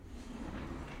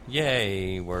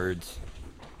Yay, words.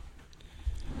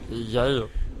 Yeah.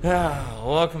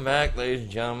 Welcome back, ladies and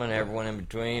gentlemen, everyone in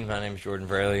between. My name is Jordan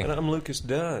Fraley. And I'm Lucas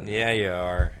Dunn. Yeah, you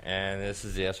are. And this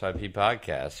is the SYP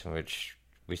podcast, which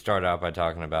we start out by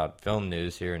talking about film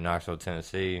news here in Knoxville,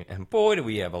 Tennessee. And boy, do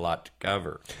we have a lot to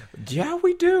cover. Yeah,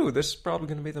 we do. This is probably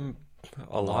going to be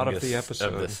a lot of the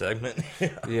episode. Of the segment.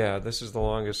 Yeah, this is the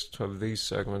longest of these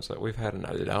segments that we've had in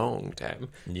a long time.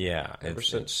 Yeah. Ever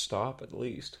since Stop, at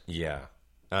least. Yeah.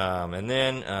 And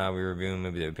then we reviewed a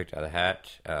movie that we picked out of the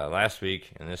hat last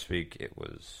week, and this week it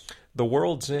was The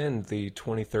World's End, the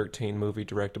 2013 movie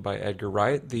directed by Edgar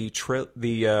Wright, the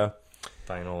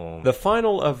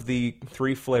final of the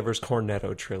Three Flavors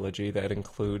Cornetto trilogy that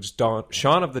includes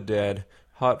Shaun of the Dead,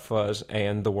 Hot Fuzz,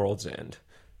 and The World's End.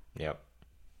 Yep.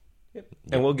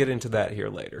 And we'll get into that here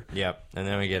later. Yep. And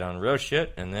then we get on real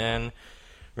shit, and then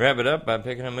wrap it up by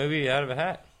picking a movie out of a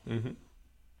hat. Mm-hmm.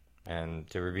 And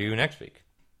to review next week.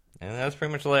 And that's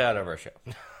pretty much the layout of our show.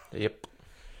 Yep.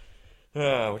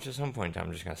 Which at some point in time,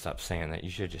 I'm just going to stop saying that.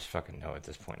 You should just fucking know at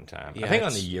this point in time. Yeah, I think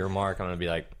on the year mark, I'm going to be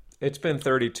like... It's been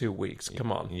 32 weeks.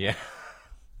 Come on. Yeah.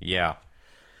 Yeah.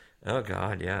 Oh,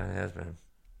 God. Yeah, it has been.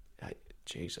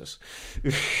 Jesus.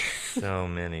 So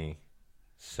many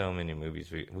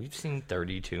movies. We've seen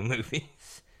 32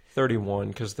 movies. 31,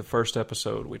 because the first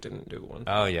episode we didn't do one.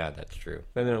 Oh, yeah, that's true.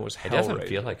 And then it was Hellraiser. It doesn't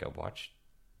feel like I watched...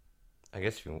 I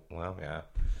guess yeah.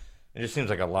 It just seems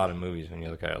like a lot of movies when you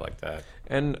look at it like that.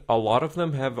 And a lot of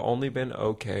them have only been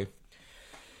okay.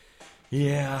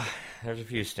 Yeah, there's a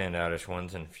few standoutish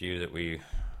ones and a few that we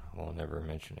will never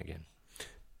mention again.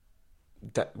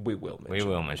 That we will mention.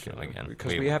 We will mention them again.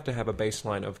 Because we have to have a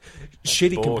baseline of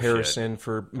shitty comparison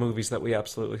for movies that we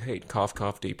absolutely hate. Cough,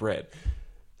 cough, Deep Red.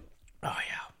 Oh,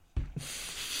 yeah.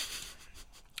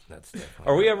 That's definitely...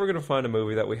 Are we ever going to find a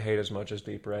movie that we hate as much as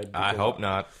Deep Red? I hope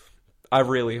not. I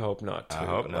really hope not, too. I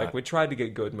hope not. Like, we tried to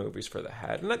get good movies for the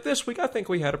hat. And like this week, I think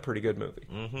we had a pretty good movie.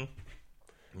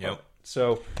 Mm-hmm. Yep.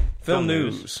 So, film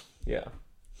news. Yeah.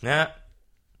 Nah.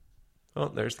 Oh,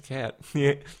 there's the cat.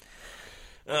 Yeah.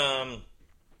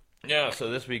 Yeah,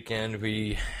 so this weekend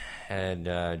we had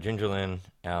Ginger Lynn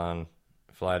Allen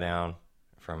fly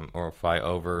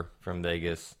over from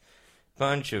Vegas.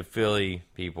 Bunch of Philly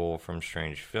people from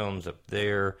Strange Films up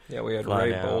there. Yeah, we had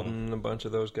Ray Bolden, a bunch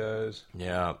of those guys.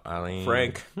 Yeah, Eileen.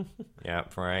 Frank. Yeah,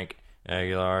 Frank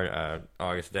Aguilar,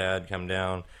 August Dad come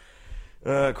down.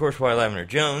 Of course, White Lavender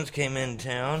Jones came in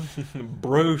town.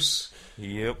 Bruce.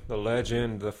 Yep. The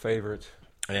legend, the favorite.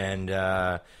 And,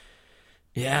 yeah,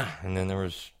 and then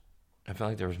I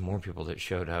felt like there was more people that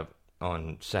showed up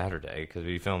on Saturday, because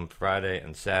we filmed Friday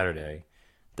and Saturday.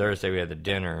 Thursday we had the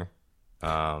dinner.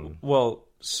 Well,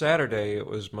 Saturday it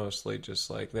was mostly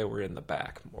just like they were in the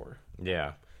back more.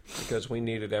 Yeah. Because we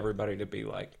needed everybody to be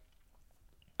like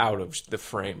out of the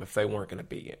frame if they weren't going to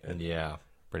be in it. Yeah,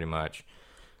 pretty much.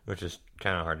 Which is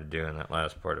kind of hard to do in that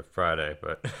last part of Friday,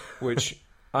 but... Which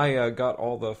I got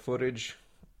all the footage,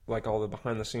 like all the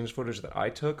behind-the-scenes footage that I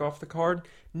took off the card.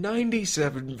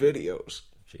 97 videos.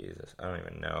 Jesus, I don't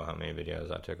even know how many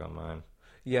videos I took on mine.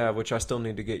 Yeah, which I still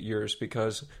need to get yours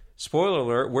because, spoiler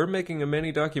alert, we're making a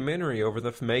mini documentary over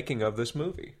the making of this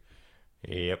movie.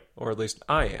 Yep. Or at least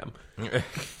I am.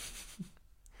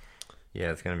 Yeah,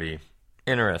 it's going to be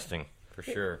interesting, for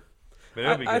sure. But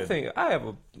it'll be good. I think I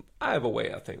have a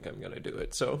way I think I'm going to do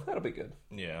it, so that'll be good.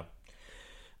 Yeah.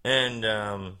 And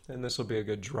this will be a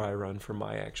good dry run for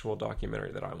my actual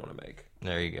documentary that I want to make.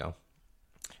 There you go.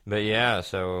 But yeah,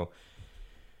 so...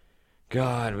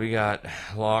 God, we got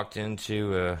locked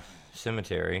into a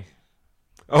cemetery.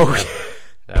 Oh,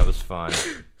 that was fun.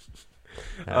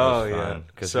 Yeah.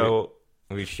 So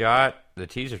we shot the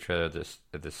teaser trailer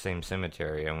at the same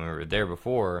cemetery, and we were there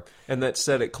before. And that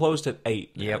said it closed at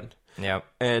 8. Yep. Yep.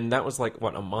 And that was like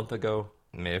a month ago.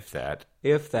 If that.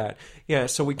 Yeah.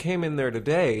 So we came in there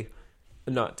today,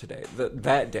 not today,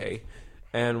 that day,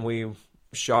 and we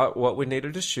shot what we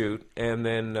needed to shoot, and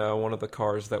then one of the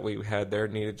cars that we had there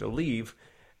needed to leave,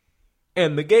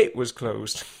 and the gate was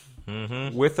closed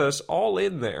with us all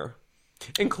in there,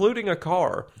 including a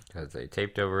car. Because they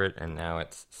taped over it, and now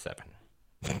it's 7.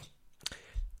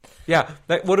 Yeah,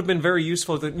 that would have been very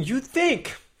useful. You'd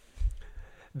think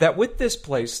that with this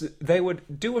place, they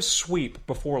would do a sweep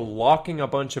before locking a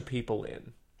bunch of people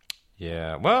in.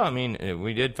 Yeah, well, I mean,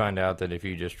 we did find out that if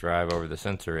you just drive over the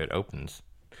sensor, it opens.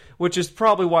 Which is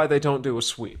probably why they don't do a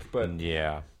sweep. But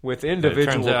yeah, with individual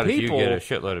but it turns out people, if you get a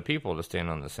shitload of people to stand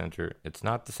on the center, it's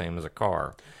not the same as a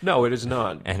car. No, it is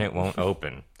not. And it won't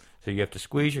open. So you have to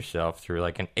squeeze yourself through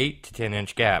like an 8 to 10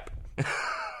 inch gap.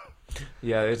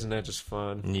 Yeah, isn't that just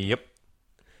fun? Yep.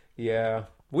 Yeah.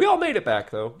 We all made it back,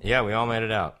 though. Yeah, we all made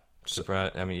it out.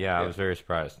 Surprised. I mean, yeah, I was very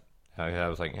surprised. I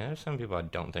was like, there's some people I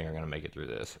don't think are going to make it through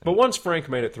this. But once Frank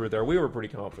made it through there, we were pretty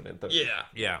confident. That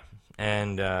Yeah.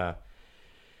 And, and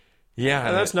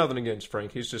that's nothing against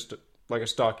Frank. He's just like a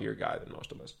stockier guy than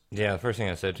most of us. Yeah, the first thing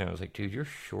I said to him, I was like, dude, you're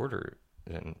shorter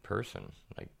than person.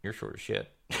 Like, you're short as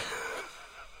shit.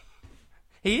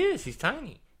 He is. He's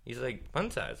tiny. He's like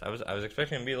fun size. I was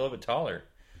expecting him to be a little bit taller.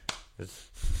 It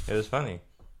was funny.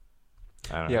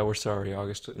 I don't know. Yeah, we're sorry,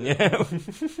 August. Yeah.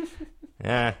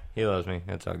 Yeah, he loves me.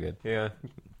 That's all good. Yeah.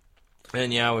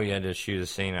 And yeah, we had to shoot a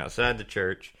scene outside the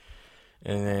church.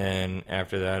 And then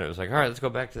after that, it was like, all right, let's go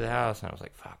back to the house. And I was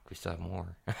like, fuck, we still have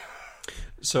more.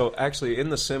 So actually, in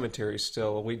the cemetery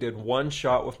still, we did one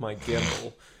shot with my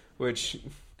gimbal, which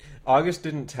August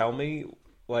didn't tell me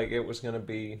like it was going to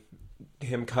be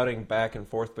him cutting back and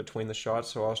forth between the shots.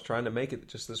 So I was trying to make it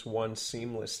just this one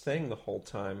seamless thing the whole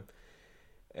time.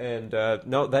 And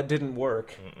no, that didn't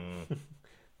work.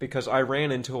 Because I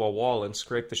ran into a wall and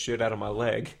scraped the shit out of my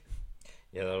leg.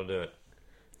 Yeah, that'll do it.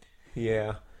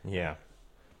 Yeah. Yeah.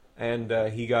 And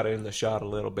he got in the shot a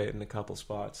little bit in a couple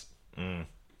spots.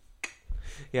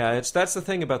 Yeah, that's the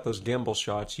thing about those gimbal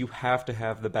shots. You have to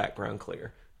have the background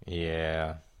clear.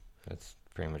 Yeah. That's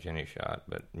pretty much any shot.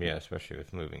 But yeah, especially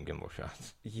with moving gimbal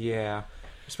shots. Yeah.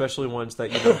 Especially ones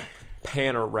that, you know,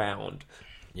 pan around.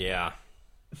 Yeah.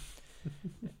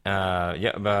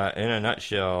 Yeah, but in a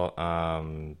nutshell,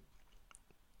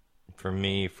 for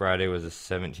me, Friday was a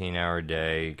 17-hour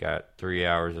day, got 3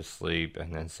 hours of sleep,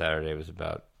 and then Saturday was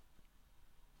about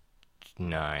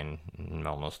 9,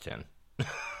 almost 10.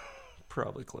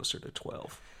 Probably closer to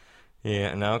 12.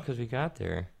 Yeah, no, because we got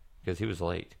there, because he was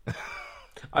late.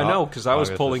 I know, because I was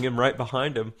pulling him right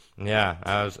behind him. Yeah,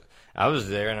 I was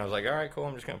there, and I was like, all right, cool,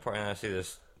 I'm just going to park, and I see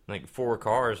this, like, 4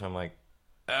 cars, and I'm like,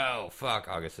 oh, fuck,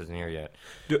 August isn't here yet.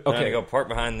 Okay. I had to go park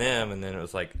behind them, and then it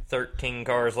was like 13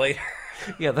 cars later.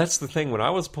 Yeah, that's the thing. When I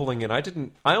was pulling in,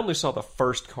 I only saw the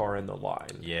first car in the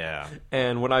line. Yeah.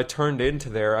 And when I turned into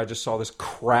there, I just saw this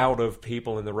crowd of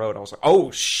people in the road. I was like,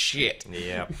 oh, shit.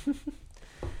 Yeah.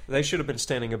 They should have been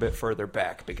standing a bit further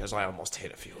back because I almost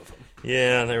hit a few of them.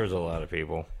 Yeah, there was a lot of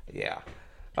people. Yeah.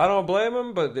 I don't blame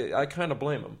them, but I kind of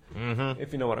blame them,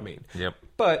 if you know what I mean. Yep.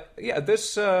 But, yeah,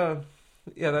 that's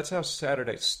how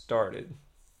Saturday started.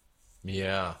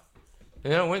 Yeah.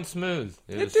 Yeah, it went smooth.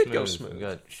 It did go smooth. We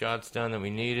got shots done that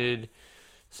we needed,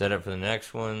 set up for the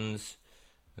next ones.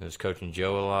 I was coaching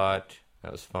Joe a lot.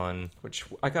 That was fun. Which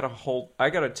I got a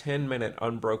 10-minute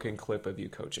unbroken clip of you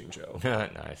coaching Joe.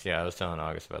 Nice. Yeah, I was telling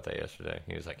August about that yesterday.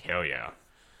 He was like, hell yeah.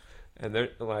 And they're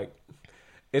like,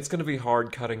 it's going to be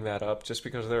hard cutting that up just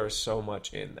because there is so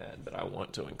much in that I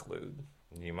want to include.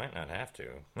 You might not have to.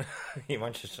 You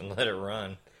might just let it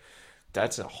run.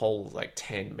 That's a whole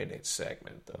 10-minute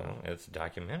segment, though. Well, it's a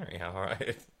documentary.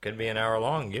 It could be an hour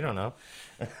long. You don't know.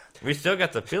 We still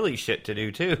got the Philly shit to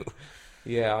do too.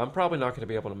 Yeah, I'm probably not going to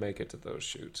be able to make it to those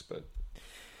shoots, but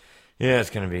yeah, it's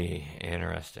going to be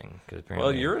interesting.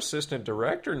 Well, you're assistant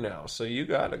director now, so you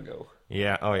got to go.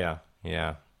 Yeah. Oh yeah.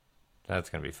 That's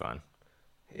going to be fun.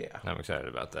 Yeah, I'm excited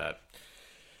about that.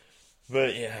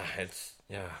 But yeah,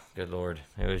 good Lord,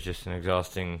 it was just an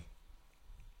exhausting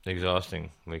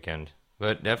weekend.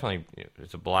 But definitely,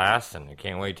 it's a blast, and I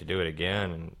can't wait to do it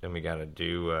again. And then we got to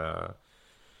do.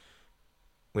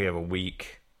 We have a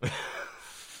week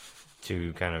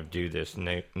to kind of do this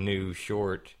new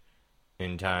short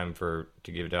in time to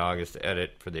give to August to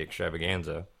edit for the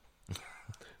extravaganza.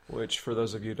 Which, for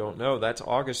those of you who don't know, that's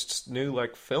August's new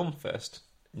film fest.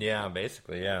 Yeah,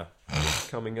 basically, yeah.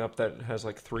 Coming up, that has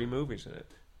 3 movies in it.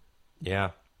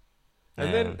 Yeah.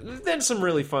 And then some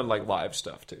really fun live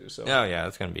stuff too. So oh yeah,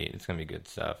 it's gonna be good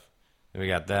stuff. Then we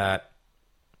got that.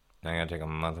 I gotta take a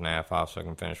month and a half off so I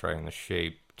can finish writing the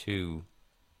Shape 2.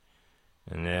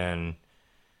 And then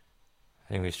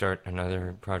I think we start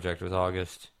another project with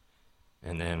August,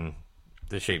 and then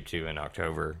the Shape 2 in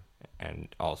October,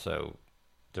 and also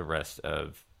the rest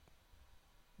of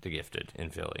The Gifted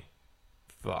in Philly.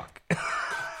 Fuck.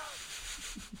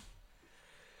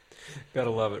 Gotta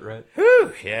love it, right?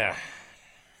 Whew, yeah.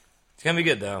 It's gonna be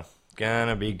good, though.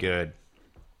 Gonna be good.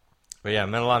 But yeah, I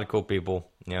met a lot of cool people.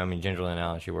 Ginger Lynn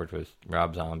Allen, she worked with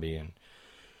Rob Zombie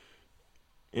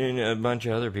and a bunch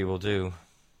of other people, too.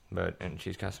 And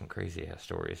she's got some crazy-ass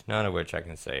stories, none of which I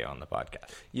can say on the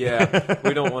podcast. Yeah,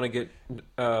 we don't want to get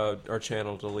our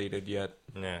channel deleted yet.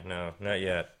 No, not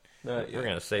yet. We're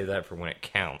going to save that for when it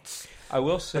counts. I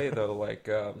will say,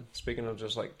 though, speaking of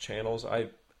just, channels, I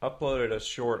uploaded a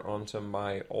short onto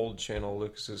my old channel,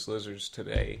 Lucas's Lizards,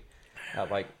 today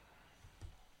at,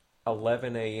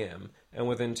 11 a.m., and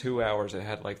within 2 hours it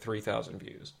had, 3,000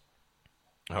 views.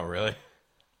 Oh, really?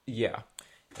 Yeah.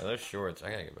 Yeah, those shorts,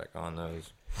 I gotta get back on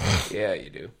those. Yeah, you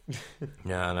do.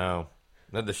 Yeah, I know.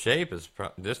 But the shape is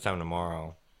this time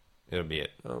tomorrow. It'll be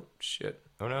it. Oh, shit.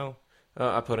 Oh no.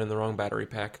 I put in the wrong battery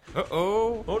pack.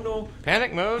 Uh-oh. Oh, no.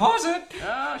 Panic mode. Pause it!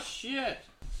 Ah, shit.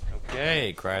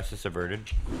 Okay, crisis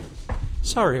averted.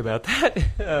 Sorry about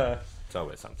that. It's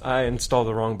always something. I installed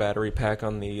the wrong battery pack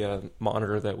on the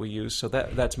monitor that we use, so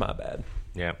that's my bad.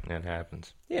 Yeah, it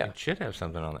happens. Yeah. It should have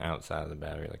something on the outside of the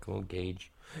battery, like a little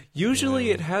gauge.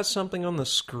 Usually it has something on the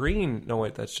screen. No,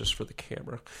 wait, that's just for the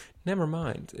camera. Never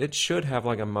mind. It should have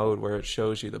like a mode where it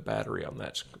shows you the battery on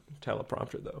that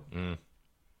teleprompter, though.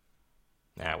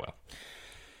 Ah, well.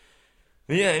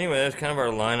 But yeah, anyway, that's kind of our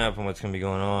lineup on what's going to be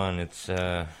going on. It's,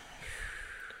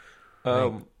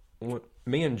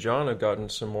 me and John have gotten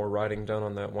some more writing done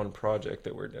on that one project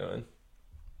that we're doing.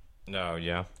 Oh,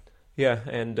 yeah. Yeah,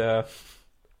 and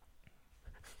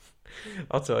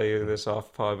I'll tell you this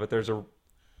off pod, but there's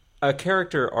a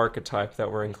character archetype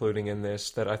that we're including in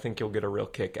this that I think you'll get a real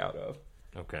kick out of.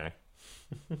 Okay.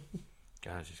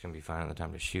 God, it's just going to be finding the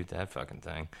time to shoot that fucking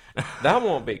thing. That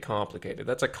won't be complicated.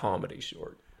 That's a comedy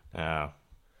short. Oh.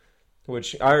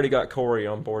 Which I already got Corey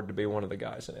on board to be one of the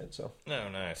guys in it, so. Oh,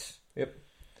 nice. Yep.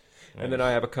 Nice. And then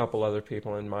I have a couple other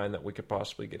people in mind that we could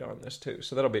possibly get on this too,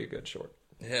 so that'll be a good short.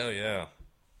 Hell yeah.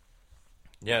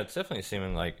 Yeah, it's definitely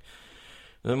seeming like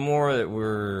the more that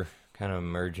we're kind of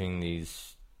merging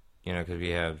these, because we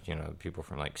have, people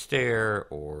from like Stare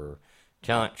or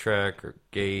Talent Trek or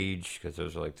Gauge, because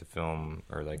those are like the film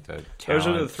or like the Those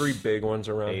are the three big ones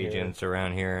around agents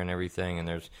around here and everything, and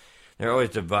they're always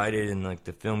divided in like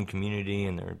the film community,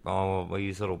 and they're all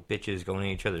these little bitches going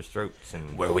at each other's throats,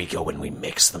 and where we go and we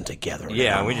mix them together.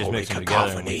 Yeah, we just mix them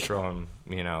together and we throw them,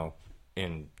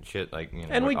 in shit like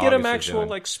and we get them actual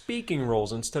like speaking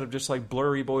roles instead of just like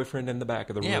blurry boyfriend in the back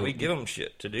of the room. Yeah, we give them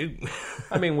shit to do.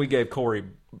 I mean, we gave Corey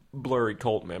blurry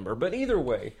cult member, but either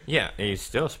way, yeah, he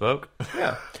still spoke.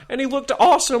 Yeah, and he looked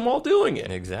awesome while doing it.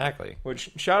 Exactly.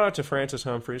 Which shout out to Francis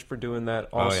Humphreys for doing that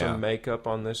awesome makeup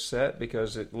on this set,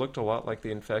 because it looked a lot like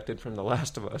the infected from The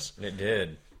Last of Us. It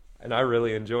did, and I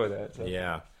really enjoy that. So.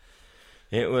 Yeah,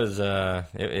 it was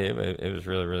it was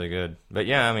really, really good. But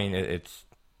yeah, I mean it's.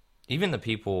 Even the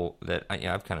people that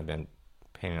I've kind of been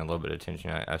paying a little bit of attention.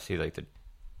 I see like the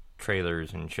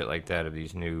trailers and shit like that of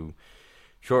these new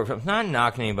short films. Not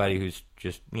knocking anybody who's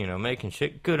just making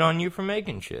shit. Good on you for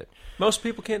making shit. Most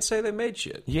people can't say they made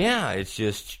shit. Yeah, it's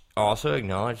just also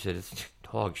acknowledge that it's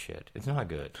dog shit. It's not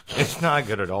good. It's not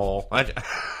good at all.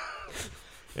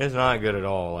 It's not good at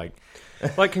all.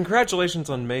 Like congratulations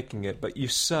on making it, but you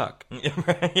suck.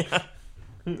 Yeah.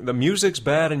 The music's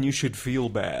bad and you should feel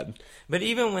bad. But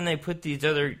even when they put these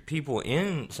other people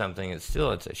in something, it's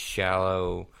a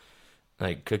shallow,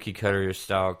 like cookie cutter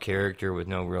style character with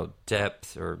no real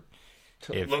depth. Or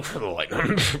look for the light.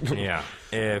 Yeah,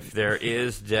 if there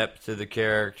is depth to the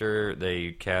character,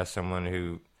 they cast someone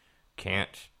who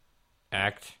can't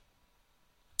act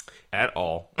at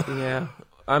all. Yeah,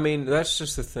 I mean that's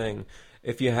just the thing.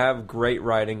 If you have great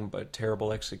writing but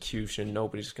terrible execution,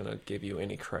 nobody's going to give you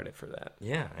any credit for that.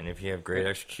 Yeah, and if you have great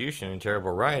execution and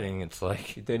terrible writing, it's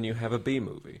like... Then you have a B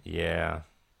movie. Yeah.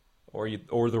 Or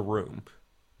The Room.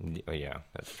 Oh, yeah,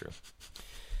 that's true.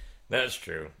 That's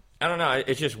true. I don't know.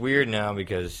 It's just weird now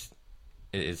because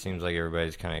it seems like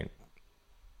everybody's kind of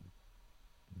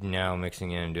now mixing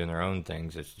in and doing their own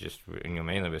things. It's just,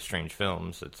 mainly with strange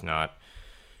films. It's not...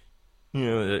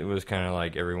 it was kind of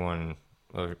like everyone...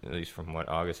 Well, at least from what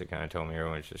August had kind of told me,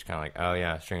 everyone's just kind of like, oh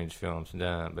yeah, strange films,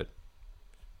 but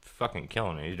fucking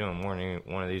killing it. He's doing more than any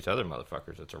one of these other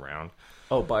motherfuckers that's around.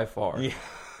 Oh, by far. Yeah.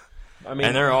 I mean,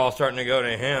 and they're all starting to go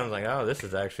to him like, oh, this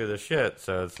is actually the shit.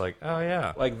 So it's like, oh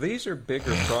yeah. Like these are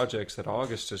bigger projects that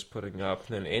August is putting up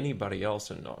than anybody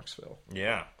else in Knoxville.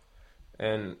 Yeah.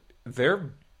 And they're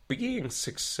being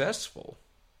successful.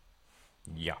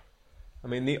 Yeah. I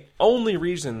mean, the only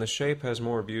reason The Shape has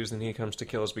more views than He Comes to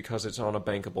Kill is because it's on a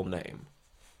bankable name.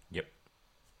 Yep.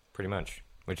 Pretty much.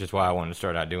 Which is why I wanted to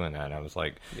start out doing that. I was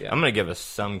like, yeah. I'm going to give us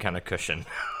some kind of cushion.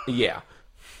 Yeah.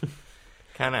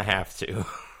 Kind of have to.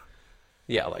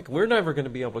 Yeah, like, we're never going to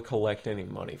be able to collect any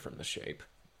money from The Shape.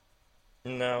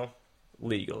 No.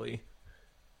 Legally.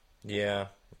 Yeah.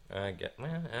 I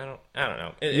don't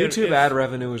know. YouTube ad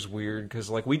revenue is weird because,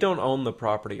 like, we don't own the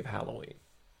property of Halloween.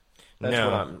 That's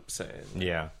what I'm saying.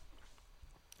 Yeah.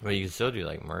 But you can still do,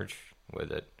 like, merch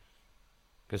with it.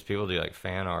 Because people do, like,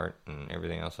 fan art and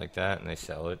everything else like that, and they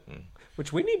sell it.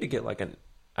 Which we need to get, like, an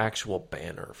actual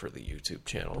banner for the YouTube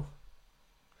channel.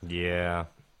 Yeah.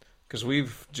 Because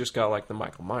we've just got like the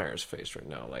Michael Myers face right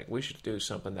now. Like we should do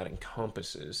something that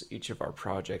encompasses each of our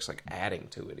projects, like adding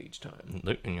to it each time.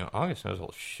 Look, August knows a whole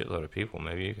shitload of people.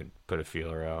 Maybe you could put a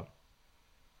feeler out.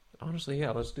 Honestly,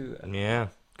 yeah, let's do that. Yeah,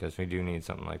 because we do need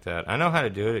something like that. I know how to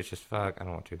do it. It's just fuck. I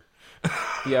don't want to.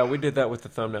 Yeah, we did that with the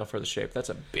thumbnail for the shape. That's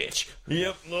a bitch.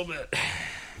 Yep, a little bit.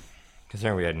 Because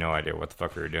then we had no idea what the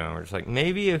fuck we were doing. We're just like,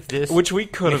 maybe if this... Which we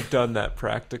could have done that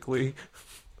practically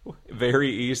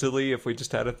very easily if we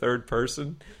just had a third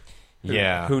person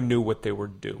who knew what they were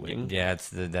doing. Yeah,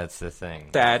 that's the thing.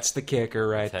 That's the kicker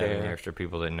right Having there. extra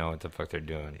people that know what the fuck they're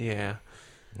doing. Yeah.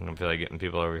 I don't feel like getting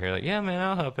people over here like, yeah, man,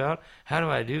 I'll help out. How do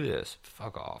I do this?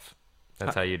 Fuck off.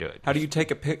 That's how you do it. How do you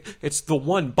take a pic? It's the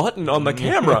one button on the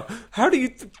camera. How do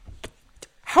you...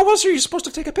 How else are you supposed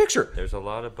to take a picture? There's a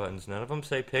lot of buttons. None of them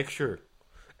say picture.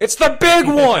 It's the big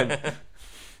one!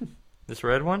 This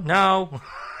red one? No.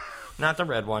 Not the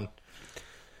red one.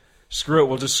 Screw it,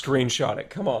 we'll just screenshot it.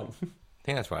 Come on. I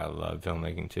think that's why I love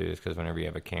filmmaking too, is because whenever you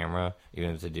have a camera,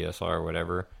 even if it's a DSLR or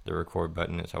whatever, the record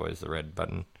button is always the red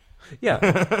button. Yeah,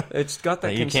 it's got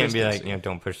that You can't be consistency. like,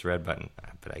 don't push the red button.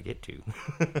 But I get to.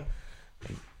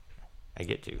 I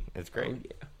get to. It's great. Oh,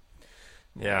 yeah.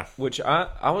 Yeah. Which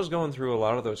I was going through a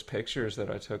lot of those pictures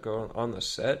that I took on the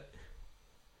set.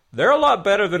 They're a lot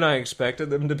better than I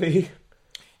expected them to be.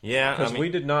 Yeah, Because we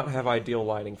did not have ideal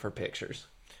lighting for pictures.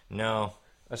 No.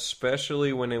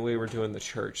 Especially when we were doing the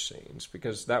church scenes.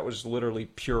 Because that was literally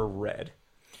pure red.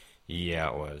 Yeah,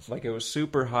 it was. Like, it was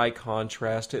super high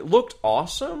contrast. It looked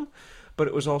awesome, but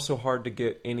it was also hard to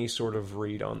get any sort of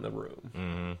read on the room.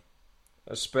 Mm-hmm.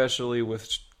 Especially with,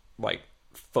 like,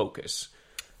 focus.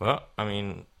 Well, I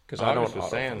mean, because I don't was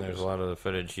saying there's a lot of the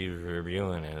footage he was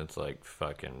reviewing, and it's like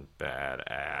fucking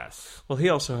badass. Well, he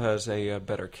also has a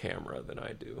better camera than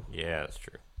I do. Yeah, that's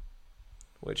true.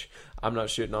 Which I'm not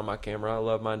shooting on my camera. I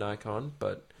love my Nikon,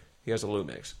 but he has a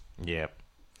Lumix. Yep.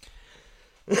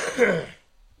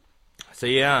 So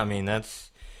yeah, I mean that's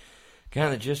kind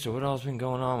of the gist of what all's been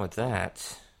going on with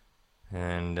that,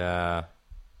 and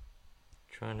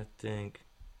trying to think.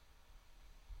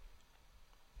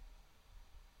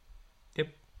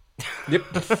 Yep.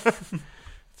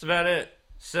 That's about it.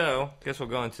 So, guess we'll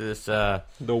go into this The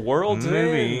World's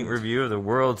movie End review of The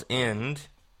World's End.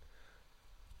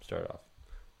 Start off.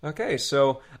 Okay,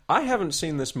 so I haven't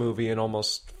seen this movie in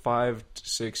almost 5 to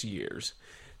 6 years.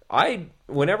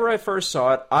 Whenever I first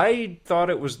saw it, I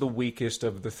thought it was the weakest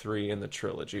of the three in the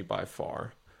trilogy by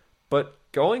far. But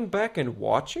going back and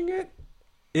watching it,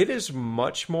 it is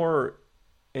much more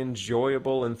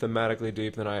enjoyable and thematically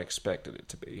deep than I expected it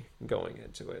to be going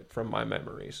into it from my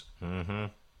memories. Mm-hmm.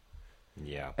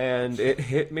 Yeah. And it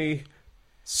hit me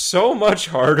so much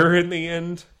harder in the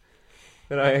end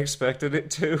than I expected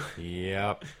it to.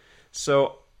 Yep.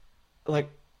 So, like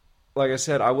I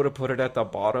said, I would have put it at the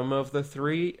bottom of the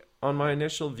three on my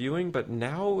initial viewing, but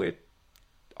now it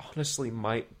honestly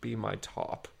might be my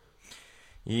top.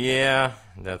 Yeah,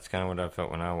 that's kind of what I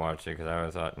felt when I watched it, because I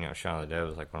always thought, Shaun of the Dead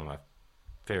was like one of my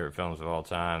favorite films of all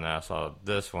time. And I saw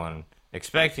this one,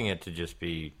 expecting it to just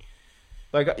be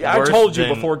like I told you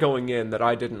before going in that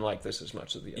I didn't like this as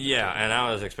much as the other. Yeah, and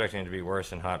I was expecting it to be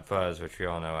worse than Hot Fuzz, which we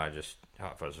all know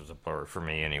Hot Fuzz was a blur for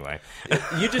me anyway.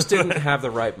 You just didn't have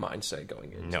the right mindset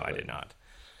going in. No, I did not.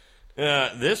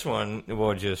 This one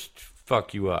will just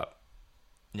fuck you up.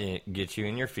 It gets you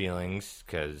in your feelings,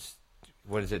 because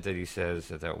what is it that he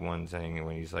says at that one thing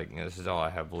when he's like, this is all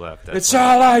I have left. It's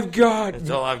all I've got.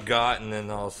 It's all I've got, and then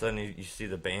all of a sudden you see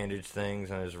the bandage things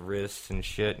on his wrists and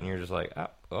shit, and you're just like,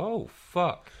 oh,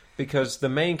 fuck. Because the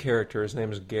main character, his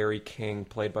name is Gary King,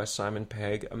 played by Simon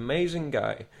Pegg. Amazing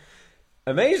guy.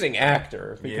 Amazing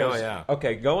actor. Because, yeah.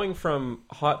 Okay, going from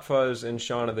Hot Fuzz and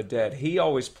Shaun of the Dead, he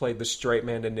always played the straight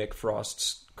man to Nick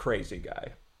Frost's crazy guy.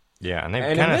 Yeah, and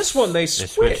in this one they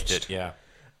switched it, yeah.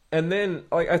 And then,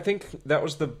 I think that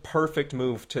was the perfect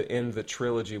move to end the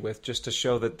trilogy with, just to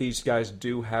show that these guys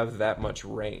do have that much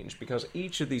range. Because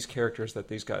each of these characters that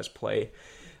these guys play,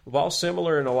 while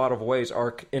similar in a lot of ways,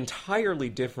 are entirely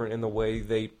different in the way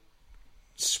they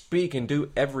speak and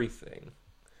do everything.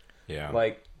 Yeah.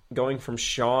 Like, going from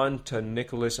Sean to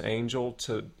Nicholas Angel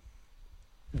to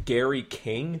Gary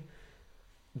King.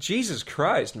 Jesus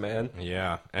Christ, man.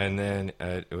 Yeah, and then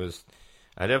it was...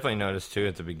 I definitely noticed, too,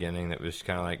 at the beginning that it was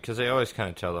kind of like... Because they always kind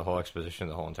of tell the whole exposition of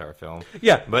the whole entire film.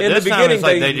 Yeah, but in this the time beginning it's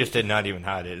like they just did not even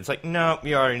hide it. It's like, no,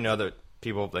 you already know that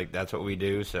people, like, that's what we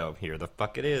do, so here the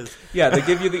fuck it is. Yeah, they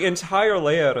give you the entire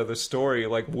layout of the story,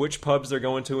 like which pubs they're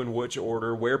going to in which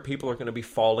order, where people are going to be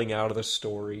falling out of the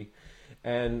story,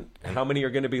 and how many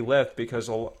are going to be left, because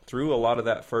through a lot of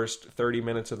that first 30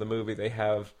 minutes of the movie, they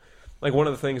have... Like, one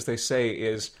of the things they say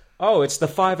is, oh, it's the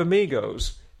Five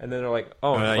Amigos. And then they're like,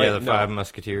 oh, wait, the Five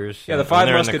Musketeers. Yeah, the Five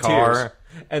they're Musketeers. In the car.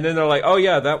 And then they're like, oh,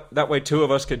 yeah, that way two of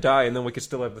us could die, and then we could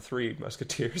still have the Three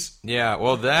Musketeers. Yeah,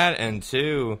 well, that and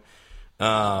two,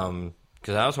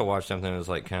 because I also watched something that was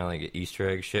like kind of like Easter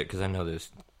egg shit, because I know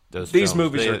these These films,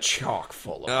 movies are chock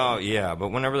full of Oh, them. yeah, but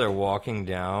whenever they're walking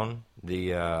down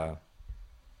the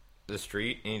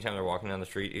street, anytime they're walking down the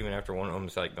street, even after one of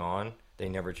them's like gone, they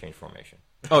never change formation.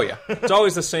 Oh, yeah. It's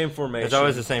always the same formation. It's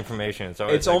always the same formation.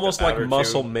 It's almost like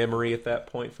muscle memory at that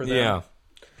point for them. Yeah.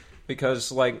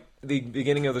 Because, like, the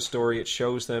beginning of the story, it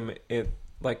shows them,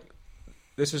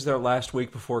 this is their last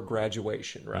week before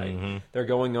graduation, right? Mm-hmm. They're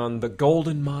going on the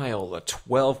Golden Mile, a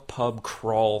 12-pub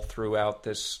crawl throughout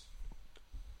this,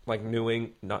 like,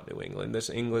 not New England, this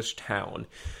English town,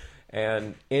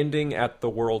 and ending at the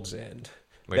World's End.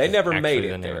 They never made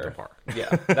it there.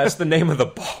 Yeah, that's the name of the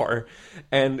bar.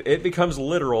 And it becomes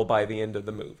literal by the end of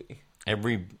the movie.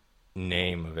 Every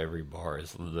name of every bar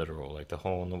is literal. Like the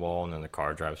hole in the wall and then the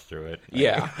car drives through it. Like,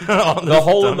 yeah. The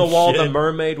hole in the wall, shit. The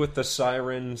mermaid with the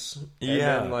sirens. Yeah. And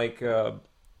then, like... what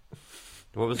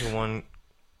was the one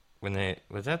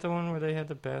was that the one where they had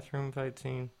the bathroom fight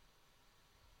scene?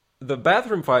 The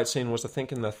bathroom fight scene was, I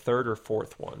think, in the third or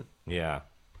fourth one. Yeah.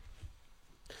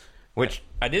 Which,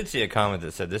 I did see a comment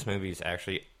that said this movie is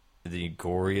actually the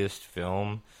goriest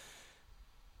film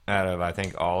out of, I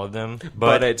think, all of them.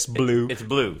 But it's blue. It's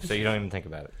blue, so you don't even think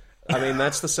about it. I mean,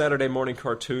 that's the Saturday morning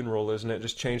cartoon rule, isn't it?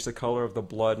 Just change the color of the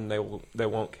blood and they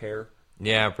won't care.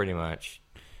 Yeah, pretty much.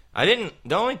 The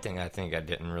only thing I think I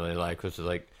didn't really like was,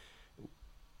 like,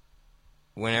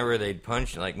 whenever they'd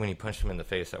punch, like, when he punched him in the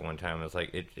face at one time, it was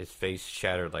like, his face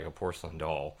shattered like a porcelain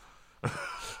doll.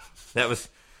 I was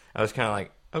kind of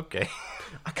like, okay.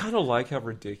 I kind of like how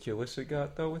ridiculous it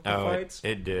got, though, with the fights.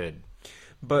 It did.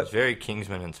 But it's very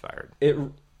Kingsman inspired.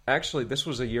 Actually, this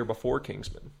was a year before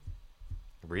Kingsman.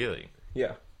 Really?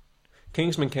 Yeah.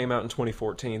 Kingsman came out in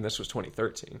 2014. This was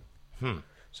 2013.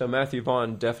 So Matthew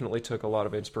Vaughn definitely took a lot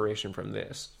of inspiration from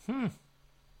this.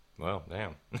 Well,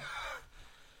 damn.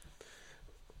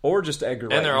 Or just Edgar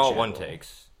Wright. And they're all one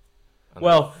takes.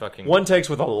 Well, one takes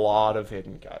with a lot of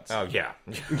hidden cuts. Oh, yeah.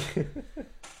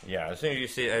 Yeah, as soon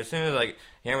as like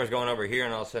Hammer's going over here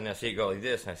and all of a sudden I see it go like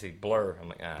this and I see blur, I'm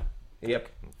like, yep,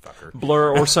 fucker.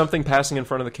 Blur or something passing in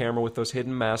front of the camera with those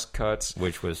hidden mask cuts.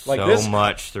 Which was like so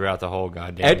much throughout the whole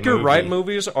goddamn Edgar movie. Wright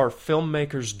movies are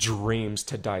filmmakers' dreams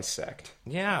to dissect.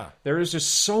 Yeah. There is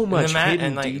just so much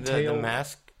hidden detail.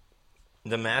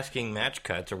 The masking match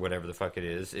cuts or whatever the fuck it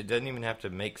is, it doesn't even have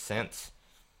to make sense.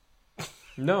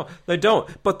 No, they don't,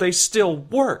 but they still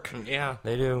work. Yeah,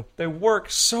 they do. They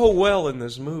work so well in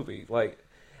this movie. Like,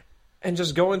 and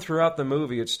just going throughout the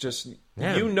movie, it's just,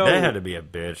 That had to be a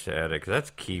bitch to edit, because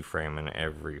that's keyframing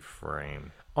every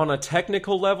frame. On a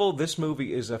technical level, this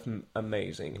movie is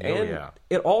amazing. And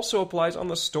it also applies on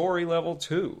the story level,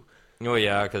 too. Oh,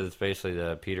 yeah, because it's basically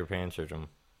the Peter Pan syndrome.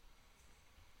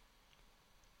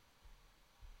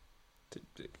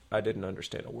 I didn't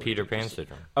understand a word. Peter Pan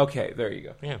syndrome. Okay, there you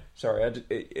go. Yeah. Sorry,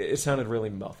 it sounded really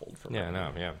muffled for me.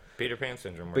 Yeah. Peter Pan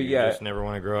syndrome, where you just never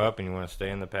want to grow up and you want to stay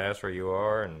in the past where you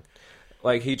are. And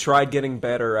like, he tried getting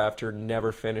better after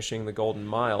never finishing the Golden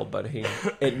Mile, but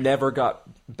it never got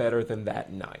better than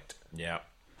that night. Yeah.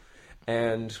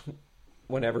 And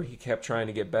whenever he kept trying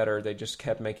to get better, they just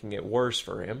kept making it worse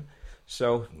for him.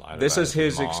 So this is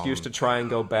his excuse to try and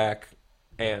go back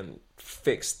and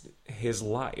fix his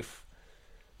life.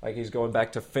 Like, he's going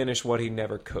back to finish what he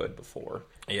never could before.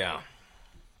 Yeah.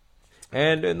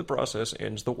 And in the process,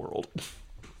 ends the world.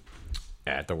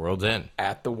 At the world's end.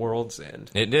 At the world's end.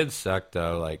 It did suck,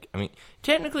 though. Like, I mean,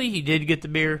 technically he did get the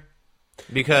beer.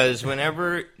 Because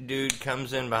whenever dude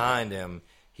comes in behind him,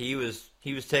 he was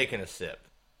taking a sip.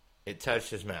 It touched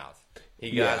his mouth.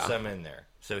 He got some in there.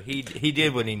 So he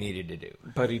did what he needed to do.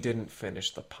 But he didn't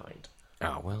finish the pint.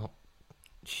 Oh, well,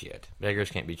 shit. Beggars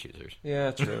can't be choosers.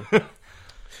 Yeah, true.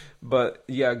 But,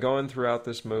 yeah, going throughout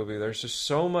this movie, there's just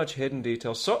so much hidden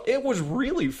detail. So it was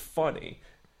really funny.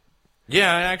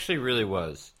 Yeah, it actually really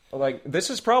was. Like, this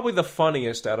is probably the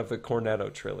funniest out of the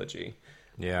Cornetto trilogy.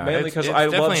 Yeah, mainly because I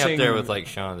love definitely seeing, up there with like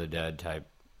Shaun of the Dead type.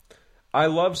 I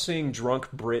love seeing drunk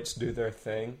Brits do their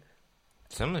thing.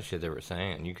 Some of the shit they were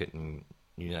saying,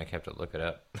 you like have to look it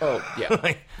up. Oh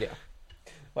yeah, yeah.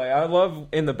 Like, I love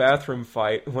in the bathroom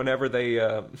fight whenever they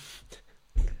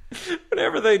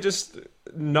just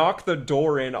knock the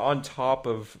door in on top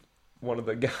of one of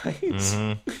the guys,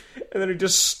 and then he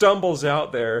just stumbles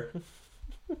out there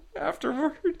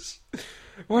afterwards.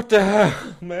 What the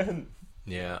hell, man?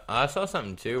 Yeah, I saw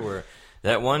something too where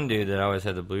that one dude that always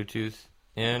had the Bluetooth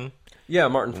in. Yeah,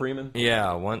 Martin Freeman.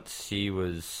 Yeah, once he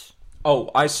was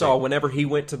Oh, I saw whenever he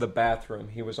went to the bathroom,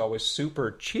 he was always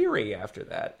super cheery after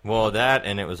that. Well, that,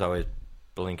 and it was always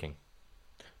blinking.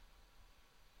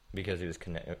 Because he was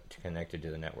connected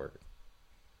to the network.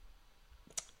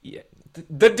 Yeah,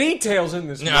 the details in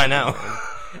this No, movie, I know. man.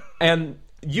 And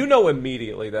you know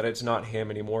immediately that it's not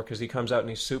him anymore because he comes out and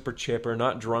he's super chipper,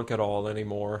 not drunk at all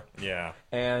anymore. Yeah.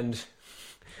 And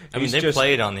I mean, they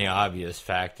played on the obvious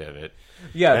fact of it.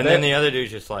 Yeah, and then the other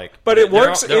dude's just like... But it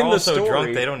works they're in the also story.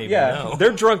 drunk, they don't even know.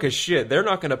 They're drunk as shit. They're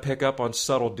not going to pick up on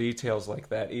subtle details like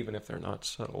that, even if they're not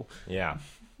subtle. Yeah.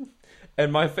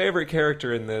 And my favorite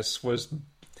character in this was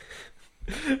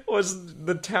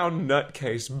the town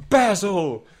nutcase,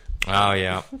 Basil! Oh,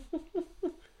 yeah.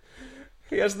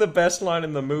 He has the best line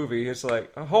in the movie. It's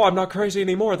like, oh, I'm not crazy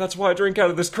anymore. That's why I drink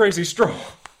out of this crazy straw.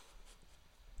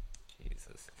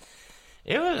 Jesus.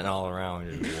 It was an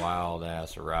all-around just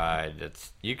wild-ass ride.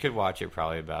 You could watch it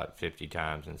probably about 50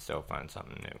 times and still find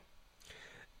something new.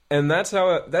 And that's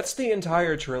the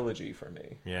entire trilogy for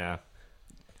me. Yeah.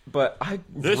 But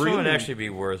This one would actually be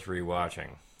worth rewatching.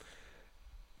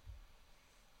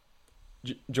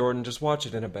 Jordan, just watch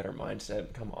it in a better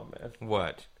mindset. Come on, man.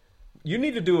 What? You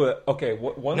need to do one. No,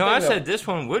 thing I said this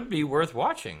one would be worth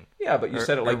watching. Yeah, but you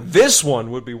said it like this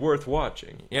one would be worth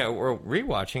watching. Yeah, we're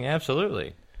rewatching,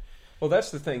 absolutely. Well,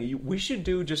 that's the thing. We should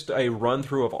do just a run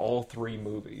through of all three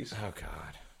movies. Oh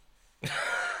God.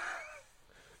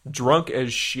 Drunk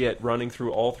as shit, running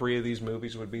through all three of these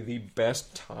movies would be the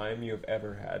best time you've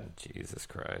ever had. Jesus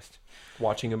Christ.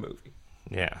 Watching a movie.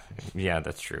 Yeah,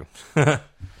 that's true.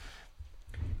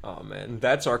 Oh man,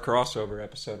 that's our crossover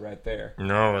episode right there.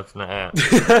 No, it's not.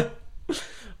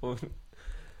 Well,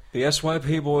 the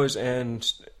SYP boys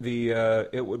and the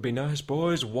It Would Be Nice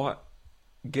boys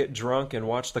get drunk and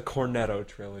watch the Cornetto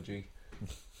trilogy.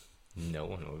 No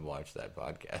one would watch that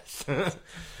podcast.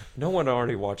 No one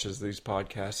already watches these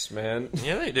podcasts, man.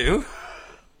 Yeah, they do.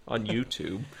 On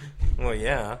YouTube. Well,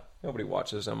 yeah. Nobody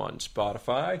watches them on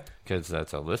Spotify. Because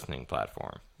that's a listening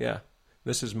platform. Yeah.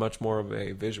 This is much more of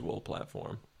a visual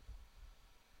platform.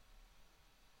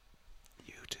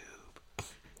 YouTube.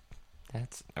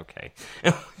 That's okay.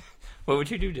 What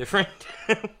would you do different?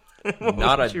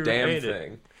 Not a damn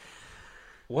thing.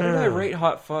 What did I rate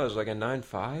Hot Fuzz? Like a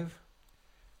 9.5?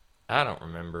 I don't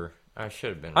remember. I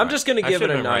should have been. I'm just going to give it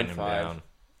a 9.5.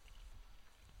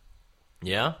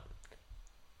 Yeah?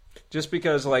 Just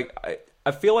because, like,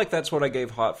 I feel like that's what I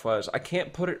gave Hot Fuzz. I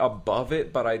can't put it above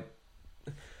it, but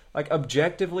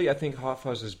objectively, I think Hot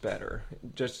Fuzz is better.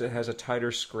 Just it has a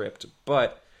tighter script.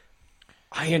 But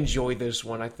I enjoy this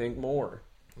one, I think, more.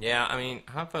 Yeah, I mean,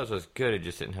 Hot Fuzz was good. It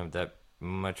just didn't have that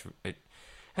much. It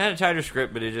had a tighter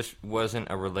script, but it just wasn't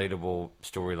a relatable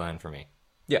storyline for me.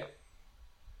 Yeah.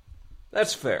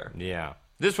 That's fair. Yeah.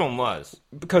 This one was.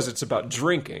 Because it's about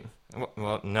drinking.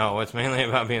 Well, no, it's mainly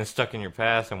about being stuck in your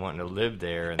past and wanting to live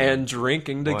there. And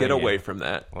drinking to get away from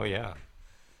that. Well, yeah.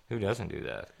 Who doesn't do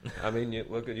that? I mean,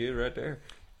 look at you right there.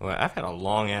 Well, I've had a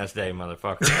long-ass day,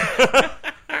 motherfucker.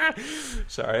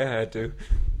 Sorry, I had to.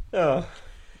 Oh.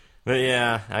 But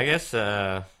yeah, I guess,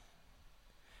 trying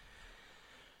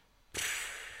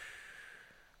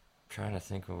to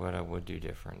think of what I would do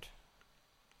different.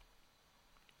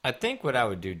 I think what I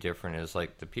would do different is,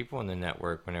 like, the people in the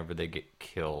network, whenever they get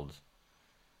killed,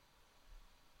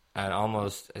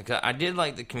 I did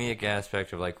like the comedic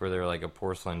aspect of, like, where they're like a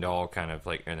porcelain doll, kind of,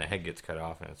 like, and the head gets cut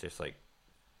off, and it's just, like,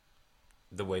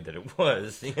 the way that it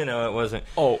was, it wasn't.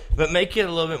 Oh. But make it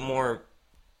a little bit more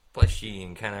fleshy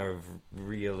and kind of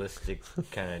realistic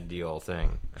kind of deal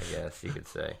thing, I guess you could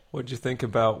say. What'd you think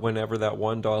about whenever that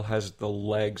one doll has the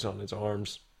legs on its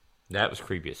arms? That was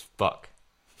creepy as fuck.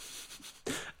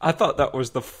 I thought that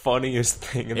was the funniest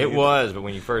thing. It was, but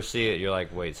when you first see it, you're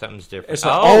like, wait, something's different. It's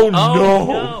like,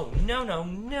 no.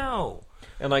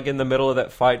 And like in the middle of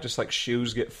that fight, just like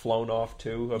shoes get flown off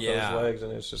too of those legs,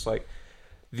 and it's just like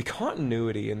the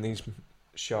continuity in these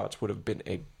shots would have been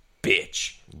a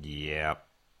bitch. Yep.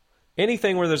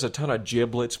 Anything where there's a ton of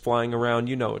giblets flying around,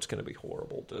 it's going to be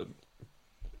horrible to...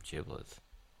 Giblets?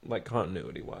 Like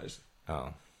continuity-wise.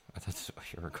 Oh. I thought that's what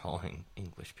you were calling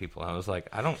English people. I was like,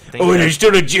 I don't think... Oh, there's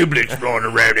still a giblets flying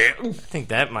around here. I think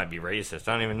that might be racist.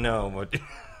 I don't even know. What...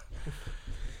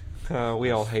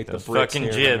 we all hate the Brits fucking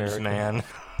here jibs, in man.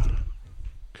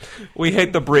 We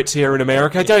hate the Brits here in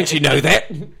America. Don't you know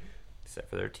that? Except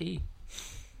for their tea.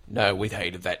 No, we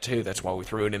hated that too. That's why we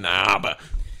threw it in the harbour.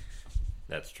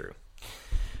 That's true.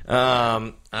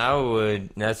 I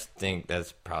would... think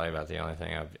that's probably about the only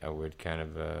thing I would kind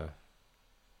of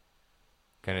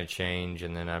change,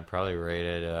 and then I'd probably rate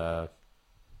it,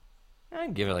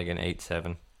 I'd give it like an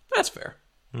 8.7. That's fair.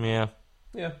 Yeah.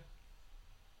 Yeah.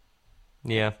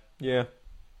 Yeah. Yeah.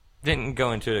 Didn't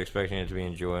go into it expecting it to be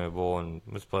enjoyable and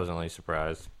was pleasantly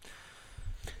surprised.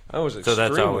 I was So extremely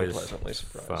that's always pleasantly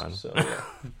surprised. fun. So,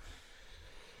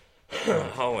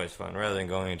 yeah. Always fun, rather than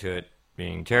going into it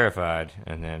being terrified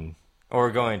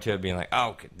or going into it being like,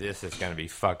 oh, this is going to be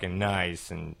fucking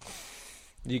nice, and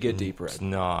You get deep it's red.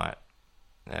 not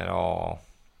at all.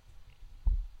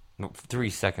 3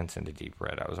 seconds into Deep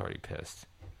Red, I was already pissed.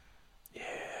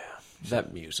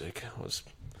 That music was...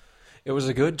 It was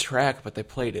a good track, but they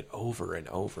played it over and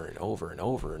over and over and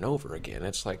over and over again.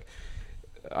 It's like,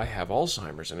 I have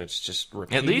Alzheimer's, and it's just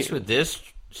repeating. At least with this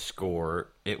score,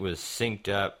 it was synced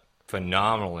up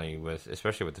phenomenally,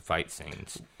 especially with the fight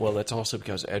scenes. Well, that's also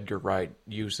because Edgar Wright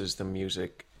uses the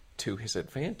music to his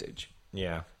advantage.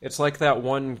 Yeah. It's like that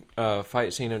one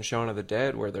fight scene in Shaun of the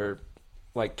Dead where they're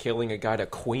like killing a guy to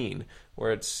Queen,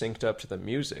 where it's synced up to the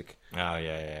music. Oh,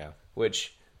 yeah.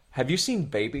 Which, have you seen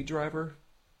Baby Driver?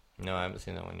 No, I haven't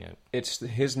seen that one yet. It's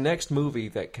his next movie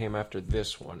that came after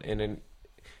this one, and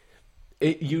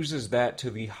it uses that to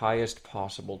the highest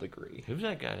possible degree. Who's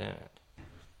that guy in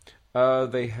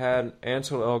it? They had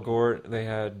Ansel Elgort, they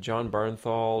had John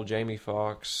Bernthal, Jamie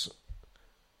Foxx,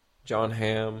 John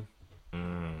Hamm.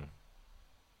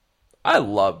 I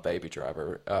love Baby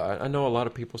Driver. I know a lot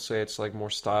of people say it's like more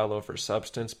style over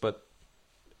substance, but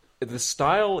when the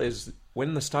style is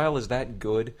that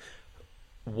good,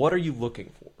 what are you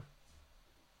looking for?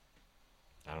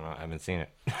 I don't know. I haven't seen it.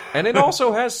 And it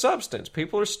also has substance.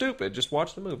 People are stupid. Just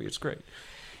watch the movie. It's great.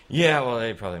 Yeah, well,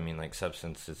 they probably mean like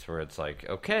substance. It's where it's like,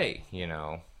 okay,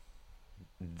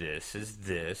 this is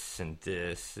this and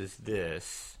this is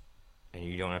this, and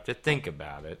you don't have to think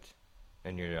about it.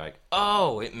 And you're like,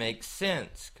 oh, it makes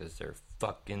sense because they're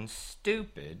fucking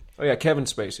stupid. Oh, yeah, Kevin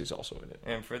Spacey's also in it.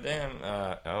 And for them,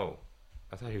 I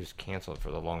thought he was canceled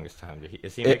for the longest time.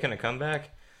 Is he making a comeback?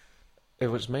 It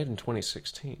was made in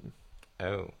 2016.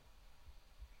 Oh.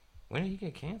 When did he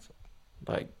get canceled?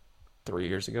 Like 3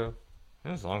 years ago.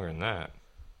 It was longer than that.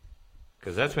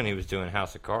 Because that's when he was doing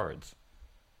House of Cards.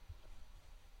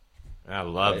 And I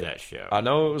love that show. I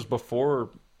know it was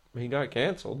before he got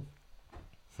canceled.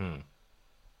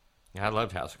 Yeah, I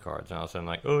loved House of Cards. And all of a sudden,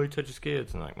 like, oh, he touches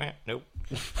kids. And I'm like, man, nope.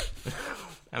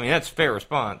 I mean, that's a fair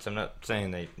response. I'm not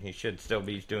saying that he should still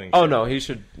be doing Oh, shit. no, he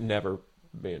should never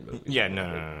be in movies. Yeah,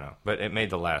 no. But it made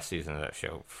the last season of that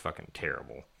show fucking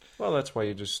terrible. Well, that's why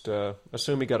you just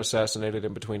assume he got assassinated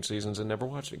in between seasons and never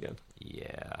watch it again.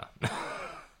 Yeah.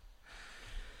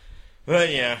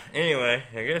 But yeah, anyway,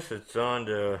 I guess it's on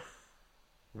to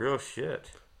real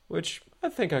shit. Which I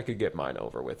think I could get mine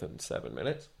over with in 7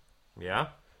 minutes. Yeah?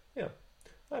 Yeah.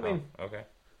 I mean, okay.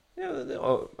 yeah.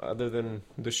 Other than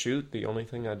the shoot, the only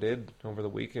thing I did over the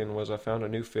weekend was I found a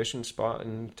new fishing spot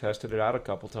and tested it out a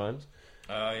couple times.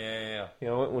 Oh, yeah. You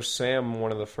know, it was Sam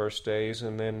one of the first days,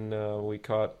 and then we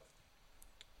caught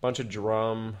a bunch of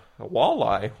drum, a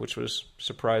walleye, which was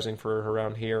surprising for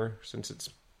around here since it's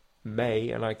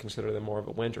May, and I consider them more of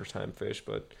a wintertime fish,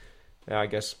 but yeah, I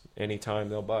guess any time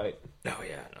they'll bite. Oh,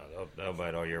 yeah, no, they'll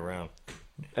bite all year round.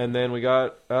 And then we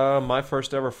got my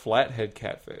first ever flathead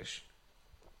catfish,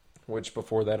 which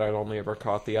before that I'd only ever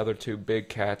caught the other two big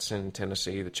cats in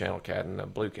Tennessee, the channel cat and the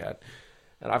blue cat.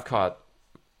 And I've caught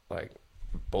like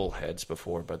bullheads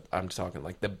before, but I'm talking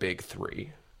like the big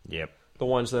three. Yep. The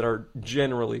ones that are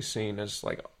generally seen as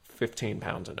like 15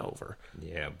 pounds and over.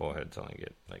 Yeah, bullheads only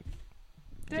get like...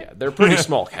 Yeah, they're pretty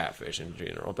small catfish in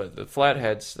general, but the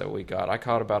flatheads that we got, I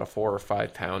caught about a 4 or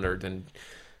 5 pounder, then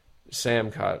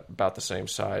Sam caught about the same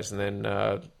size, and then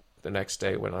the next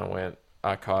day when I went,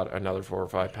 I caught another 4 or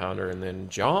 5 pounder, and then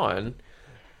John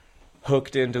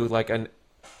hooked into like an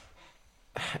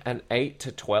 8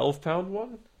 to 12 pound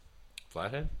one.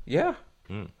 Flathead? Yeah.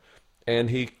 And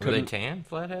he Were they couldn't... tan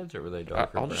flatheads, or were they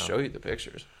darker I'll just show you the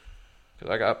pictures, because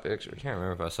I got pictures. I can't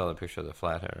remember if I saw the picture of the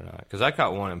flathead or not. Because I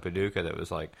caught one in Paducah that was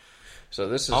like... So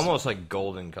this is... almost like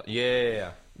golden color.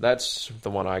 Yeah. That's the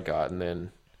one I got, and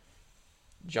then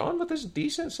John with this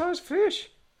decent sized fish.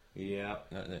 Yeah.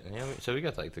 So we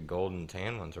got like the golden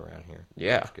tan ones around here.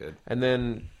 Yeah. That's good. And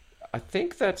then I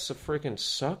think that's a freaking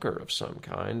sucker of some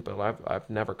kind, but I've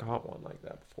never caught one like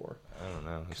that before. I don't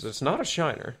know. Because it's not a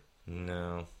shiner.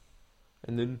 No.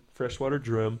 And then freshwater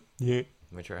drum. Yeah.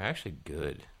 Which are actually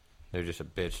good. They're just a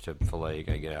bitch to fillet. You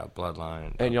gotta get out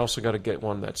bloodline. And you also got to get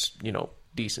one that's,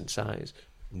 decent size.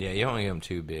 Yeah, you don't want to get them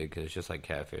too big because it's just like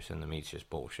catfish and the meat's just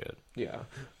bullshit. Yeah.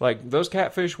 Like, those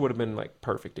catfish would have been, like,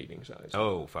 perfect eating size.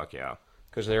 Oh, fuck yeah.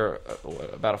 Because they're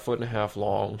about 1.5 feet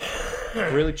long.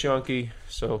 Really chunky.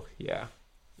 So, yeah.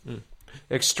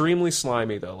 Extremely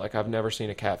slimy, though. Like, I've never seen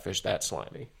a catfish that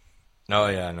slimy. Oh,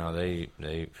 yeah, no, they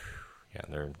Yeah,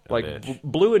 they're a Like bitch.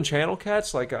 blue and channel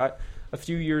cats. Like a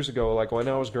few years ago, like when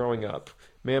I was growing up,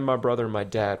 me and my brother and my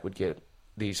dad would get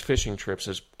these fishing trips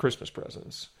as Christmas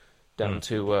presents down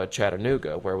to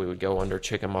Chattanooga, where we would go under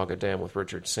Chickamauga Dam with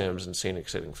Richard Sims and Scenic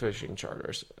City Fishing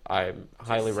Charters. I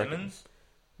highly recommend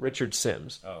Richard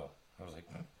Sims. Oh, I was like,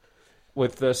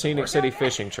 With the Scenic City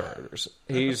Fishing Charters.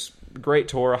 He's a great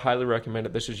tour. I highly recommend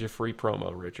it. This is your free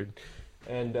promo, Richard.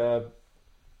 And,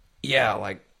 yeah,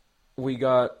 like, we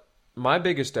got... My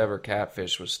biggest ever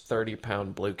catfish was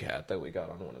 30-pound blue cat that we got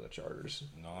on one of the charters.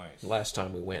 nice. Last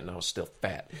time we went, and I was still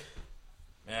fat.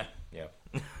 Yeah.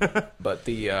 But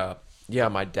yeah,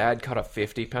 my dad caught a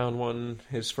 50-pound one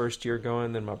his first year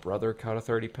going. Then my brother caught a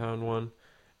 30-pound one.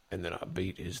 And then I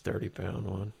beat his 30-pound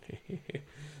one.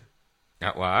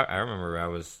 Well, I remember I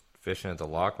was fishing at the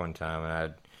lock one time,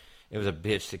 and it was a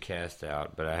bitch to cast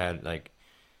out, but I had like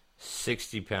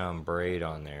 60-pound braid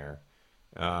on there,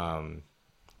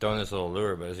 throwing this little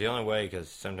lure, but it was the only way because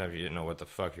sometimes you didn't know what the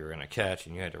fuck you were going to catch,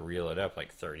 and you had to reel it up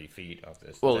like 30 feet off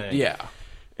this thing. Yeah.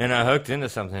 And I hooked into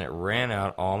something that ran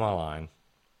out all my line,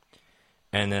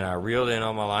 and then I reeled in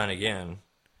on my line again,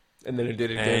 And then it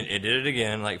did it and again. it did it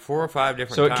again like 4 or 5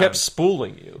 different So times. it kept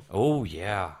spooling you. Oh,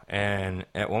 yeah. And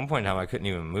at one point in time, I couldn't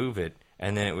even move it.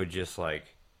 And then it would just,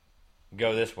 like,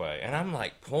 go this way. And I'm,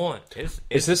 like, pulling.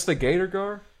 Is this the Gator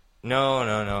Gar? No.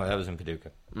 That was in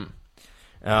Paducah.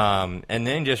 And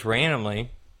then just randomly,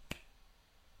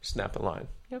 Snap the line.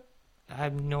 yep, I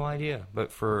have no idea.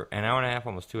 But for an hour and a half,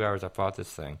 almost 2 hours, I fought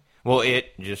this thing. Well,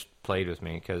 it just played with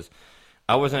me because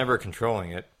I wasn't ever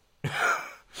controlling it.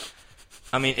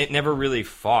 I mean, it never really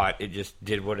fought. It just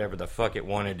did whatever the fuck it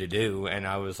wanted to do, and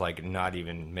I was, like, not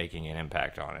even making an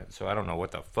impact on it. So I don't know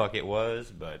what the fuck it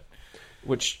was, but...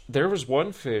 Which, there was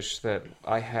one fish that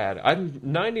I had. I'm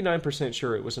 99%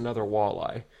 sure it was another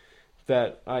walleye.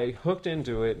 That I hooked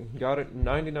into it, got it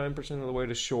 99% of the way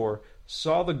to shore,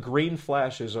 saw the green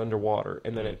flashes underwater,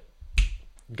 and then it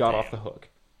got off the hook.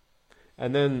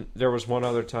 And then there was one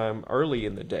other time early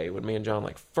in the day when me and John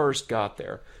like first got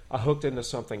there. I hooked into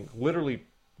something literally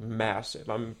massive.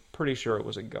 I'm pretty sure it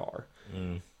was a gar.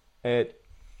 It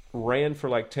ran for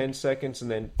like 10 seconds and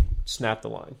then snapped the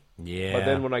line. Yeah. But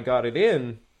then when I got it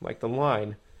in, like the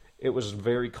line, it was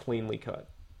very cleanly cut.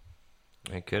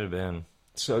 It could have been.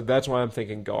 So that's why I'm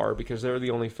thinking gar, because they're the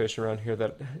only fish around here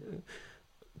that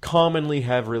commonly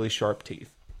have really sharp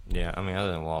teeth. Yeah, I mean,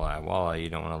 other than walleye, you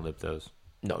don't want to lip those.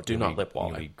 No, do You'll not be- lip You'll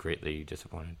walleye. be greatly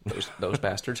disappointed. Those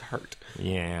bastards hurt.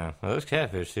 Yeah, well, those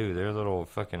catfish too. Their little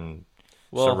fucking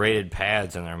Well- serrated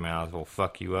pads in their mouth will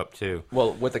fuck you up too.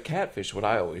 Well, with a catfish, what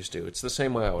I always do, it's the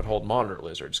same way I would hold monitor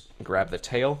lizards. Grab the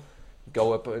tail,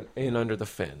 go up in under the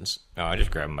fins. Oh, I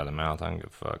just grab them by the mouth. I don't give a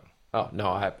fuck. Oh, no,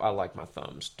 I like my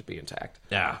thumbs to be intact.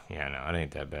 Yeah, no, it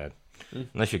ain't that bad.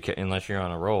 Unless you're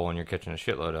on a roll and you're catching a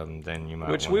shitload of them, then you might.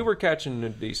 Which we were catching a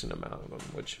decent amount of them,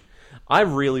 which I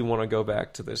really want to go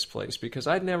back to this place because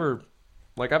I've never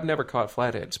caught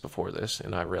flatheads before this,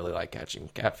 and I really like catching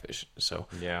catfish. So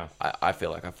Yeah, I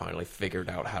feel like I finally figured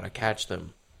out how to catch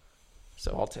them.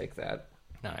 So I'll take that.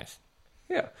 nice.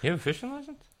 Yeah. You have a fishing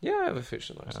license? Yeah, I have a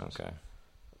fishing license. Okay.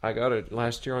 I got it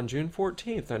last year on June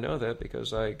 14th. I know that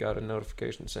because I got a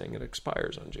notification saying it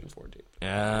expires on June 14th.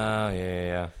 Oh,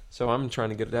 yeah. So I'm trying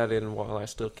to get that in while I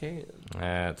still can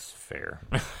That's fair.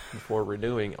 before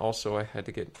renewing. Also, I had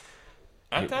to get...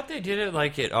 I thought they did it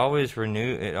like it always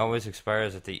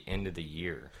expires at the end of the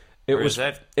year. It Or is was.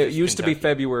 that It just used to be Kentucky?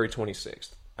 February 26th,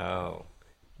 Oh.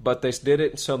 but they did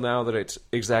it so now that it's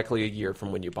exactly a year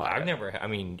from when you buy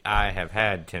it. I have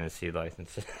had Tennessee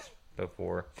licenses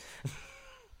before.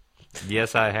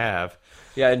 Yes, I have.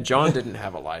 Yeah, and John didn't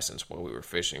have a license while we were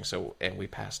fishing, and we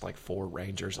passed like 4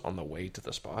 rangers on the way to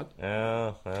the spot.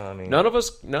 Oh, well, I mean,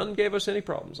 None gave us any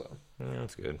problems though. yeah,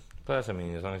 that's good. Plus, I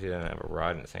mean, as long as he doesn't have a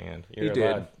rod in his hand, you're He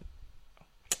did. allowed.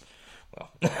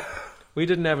 Well, We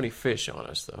didn't have any fish on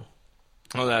us though.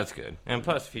 well, that's good. And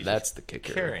plus, if he's That's just the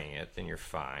kicker. carrying it, then you're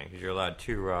fine because you're allowed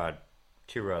two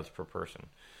rods per person,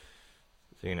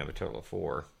 so you can have a total of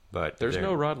 4. But There's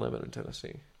no rod limit in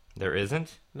Tennessee. there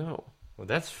isn't. No. Well,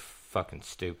 that's fucking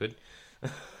stupid.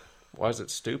 Why is it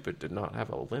stupid to not have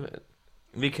a limit?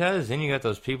 Because then you got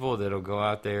those people that'll go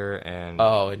out there and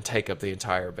Oh, and take up the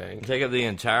entire bank. take up the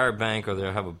entire bank, or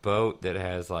they'll have a boat that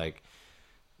has like,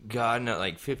 God, not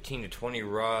like 15 to 20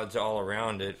 rods all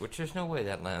around it, which there's no way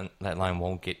that line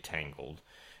won't get tangled.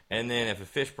 And then if a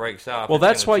fish breaks off, Well, it's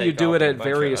that's gonna why you take do off it a at bunch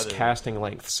of various other- casting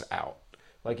lengths out.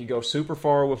 Like you go super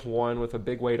far with one with a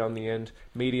big weight on the end,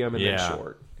 medium, and then Yeah.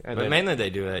 short. And But then, mainly they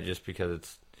do that just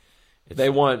because They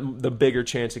want the bigger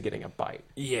chance of getting a bite.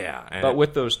 Yeah. But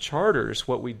with those charters,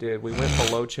 what we did, we went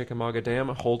below Chickamauga Dam.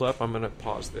 Hold up, I'm going to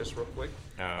pause this real quick.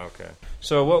 Oh, okay.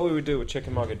 So what we would do with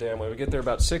Chickamauga Dam, we would get there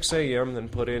about 6 a.m., then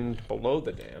put in below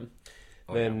the dam,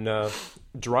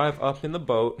 drive up in the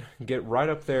boat, get right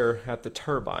up there at the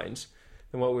turbines.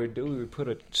 And what we would do, we would put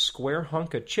a square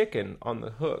hunk of chicken on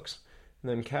the hooks,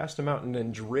 and then cast them out and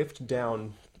then drift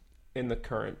down in the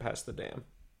current past the dam.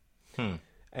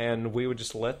 And we would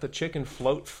just let the chicken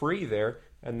float free there,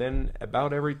 and then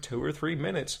about every 2 or 3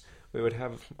 minutes, we would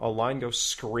have a line go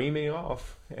screaming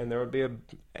off, and there would be a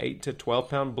 8 to 12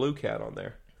 pound blue cat on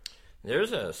there.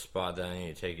 There's a spot that I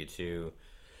need to take you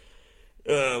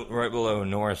to, right below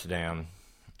Norris Dam.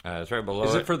 It's right below.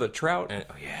 Is it for the trout? And,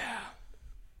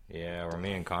 yeah, where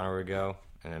me and Connor would go,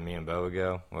 and then me and Bo would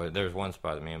go. Well, there's one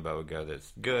spot that me and Bo would go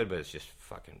that's good, but it's just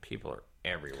fucking people are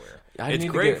everywhere. It's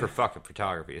great for fucking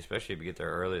photography, especially if you get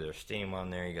there early. There's steam on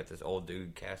there. You got this old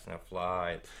dude casting a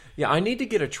fly. Yeah, I need to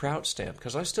get a trout stamp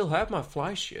because I still have my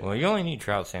fly shit. Well, you only need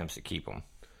trout stamps to keep them,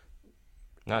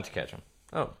 not to catch them.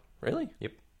 Oh, really?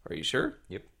 Yep. Are you sure?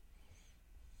 Yep.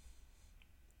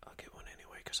 I'll get one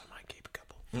anyway because I might keep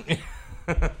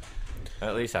a couple.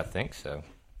 At least I think so.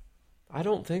 I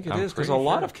don't think it I'm is because pretty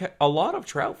a lot of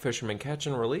trout fishermen catch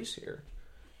and release here,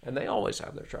 and they always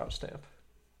have their trout stamp.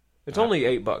 It's only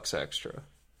 $8 extra.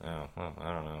 Oh, well,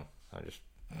 I don't know. I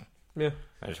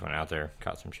just went out there,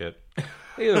 caught some shit.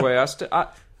 Either way,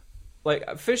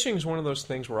 like fishing's one of those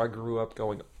things where I grew up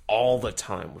going all the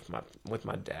time with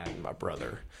my dad and my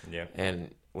brother. Yeah.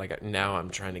 And like now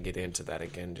I'm trying to get into that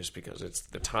again just because it's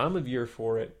the time of year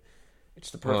for it.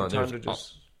 It's the perfect time to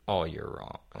just all year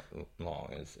long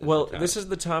is well, this is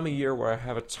the time of year where I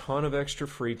have a ton of extra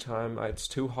free time. It's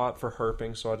too hot for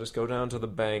herping, so I just go down to the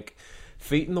bank,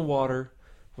 feet in the water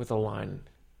with a line.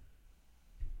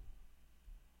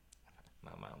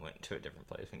 My mind went to a different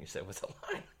place when you said with a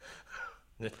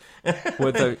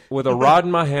with line. a rod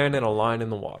in my hand and a line in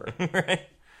the water. Right.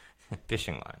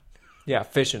 Fishing line. Yeah,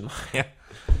 fishing line. Yeah.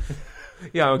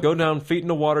 Yeah, I'll go down, feet in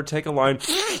the water, take a line,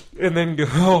 and then go.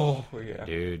 Oh, yeah.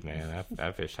 Dude, man,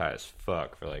 I fished high as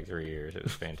fuck for like 3 years. It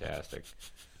was fantastic.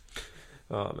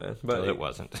 Oh, man. But it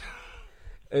wasn't.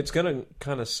 It's going to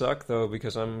kind of suck, though,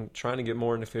 because I'm trying to get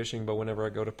more into fishing, but whenever I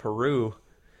go to Peru,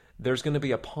 there's going to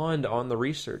be a pond on the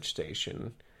research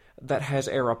station that has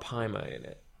arapaima in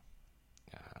it.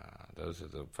 Those are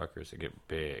the fuckers that get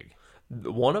big.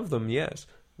 One of them, yes.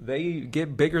 They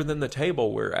get bigger than the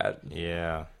table we're at.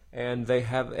 Yeah. And they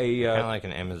have a... kind of like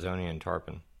an Amazonian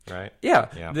tarpon, right? Yeah.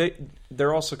 Yeah.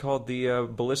 They're also called the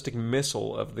ballistic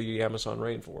missile of the Amazon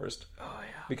rainforest. Oh,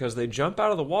 yeah. Because they jump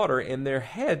out of the water and their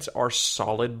heads are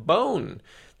solid bone.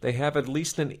 They have at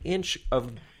least an inch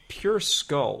of pure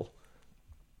skull.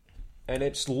 And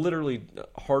it's literally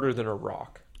harder than a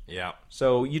rock. Yeah.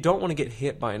 So you don't want to get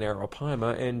hit by an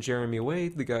arapaima. And Jeremy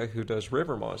Wade, the guy who does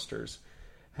River Monsters,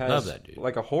 has Love that dude.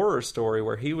 Like a horror story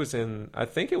where he was in, I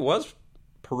think it was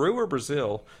Peru or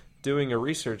Brazil, doing a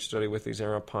research study with these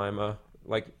arapaima,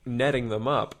 like netting them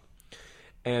up.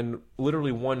 And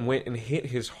literally one went and hit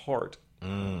his heart.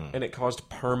 And it caused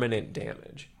permanent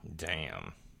damage.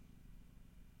 Damn.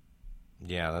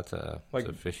 Yeah, that's a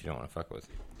fish you don't want to fuck with.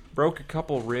 Broke a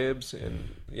couple ribs and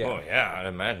yeah. Oh yeah, I'd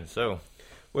imagine so.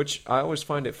 Which I always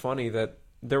find it funny that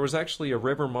there was actually a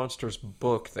River Monsters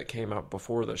book that came out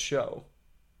before the show.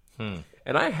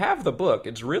 And I have the book.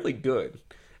 It's really good.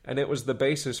 And it was the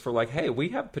basis for like, hey, we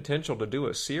have potential to do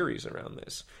a series around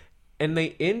this. And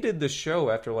they ended the show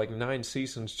after like 9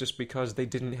 seasons just because they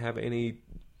didn't have any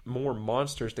more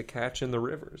monsters to catch in the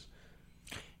rivers.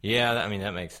 Yeah, I mean,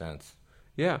 that makes sense.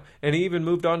 Yeah, and he even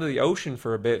moved on to the ocean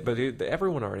for a bit, but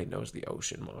everyone already knows the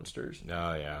ocean monsters.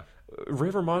 Oh, yeah.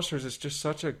 River Monsters is just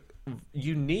such a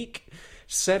unique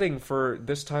setting for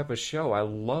this type of show. I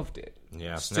loved it.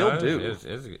 Yeah. Still do.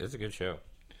 It's a good show.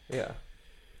 Yeah.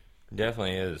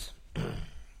 Definitely is.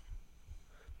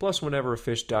 Plus, whenever a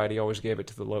fish died, he always gave it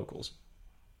to the locals.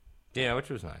 Yeah, which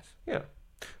was nice. Yeah.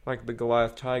 Like the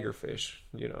Goliath tigerfish.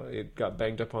 You know, it got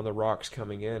banged up on the rocks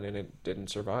coming in and it didn't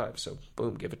survive. So,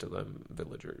 boom, give it to them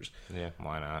villagers. Yeah,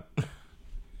 why not?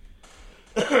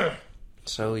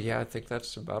 So, yeah, I think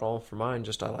that's about all for mine.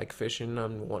 Just I like fishing.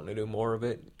 I'm wanting to do more of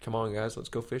it. Come on, guys, let's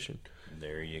go fishing.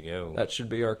 There you go. That should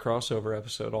be our crossover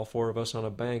episode. All 4 of us on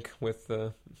a bank with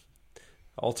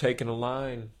all taking a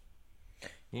line.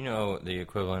 You know, the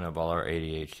equivalent of all our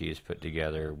ADHDs put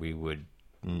together,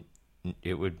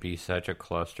 it would be such a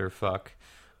clusterfuck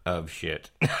of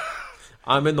shit.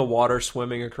 I'm in the water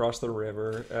swimming across the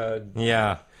river.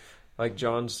 Yeah. Like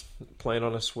John's playing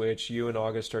on a Switch. You and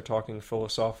August are talking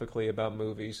philosophically about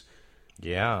movies.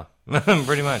 Yeah.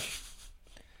 Pretty much.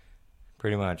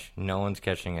 pretty much. No one's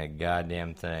catching a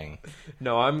goddamn thing.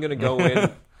 No, I'm going to go in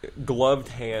gloved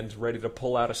hands, ready to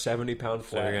pull out a 70-pound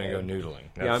So you're flathead. going to go noodling.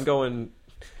 Yeah, I'm going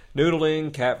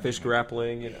noodling, catfish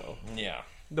grappling, Yeah.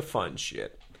 the fun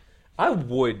shit. I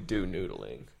would do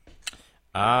noodling.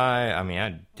 I mean,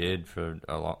 I did for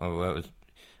a long... Well,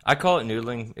 I call it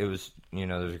noodling. It was,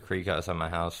 there's a creek outside my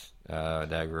house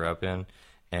that I grew up in,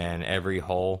 and every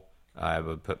hole I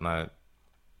would put my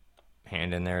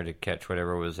hand in there to catch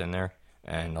whatever was in there,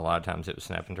 and a lot of times it was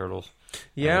snapping turtles.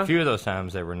 Yeah. And a few of those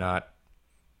times they were not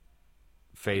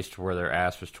faced where their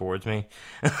ass was towards me.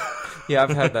 Yeah, I've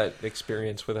had that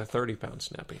experience with a 30-pound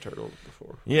snapping turtle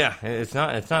before. Yeah, it's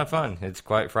not fun. It's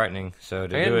quite frightening. So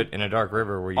to do it in a dark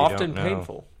river where you often don't know,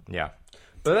 painful. Yeah.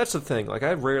 But that's the thing. Like,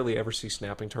 I rarely ever see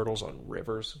snapping turtles on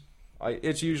rivers.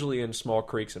 It's usually in small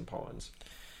creeks and ponds.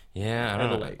 Yeah, I And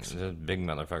don't the know. lakes. The big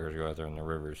motherfuckers go out there in the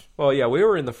rivers. Well, yeah, we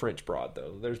were in the French Broad,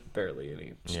 though. There's barely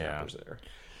any snappers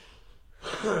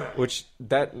there. Which,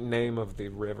 that name of the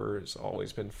river has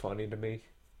always been funny to me.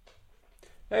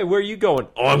 Hey, where are you going?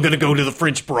 Oh, I'm going to go to the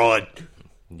French Broad.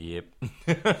 Yep.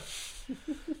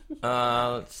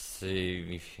 Let's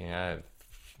see. Yeah,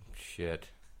 shit.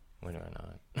 Why do I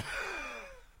not?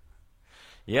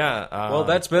 Yeah. Well,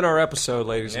 that's been our episode,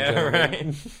 ladies and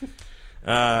gentlemen.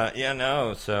 Right. Yeah,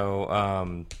 no. So, I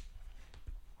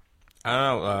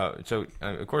don't know. So,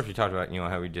 of course, we talked about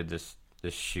how we did this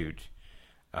shoot.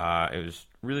 It was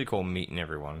really cool meeting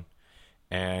everyone,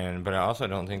 but I also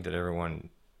don't think that everyone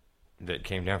that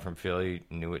came down from Philly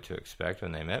knew what to expect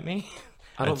when they met me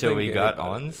until we got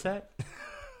on set.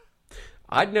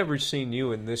 I'd never seen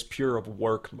you in this pure of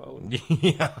work mode.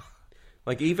 Yeah.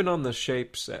 Like, even on the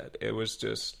Shape set, it was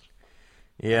just...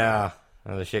 Yeah.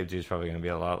 Well, the Shape dude's probably going to be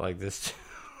a lot like this,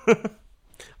 too.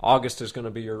 August is going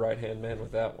to be your right-hand man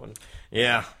with that one.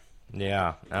 Yeah.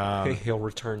 Yeah. He'll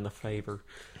return the favor.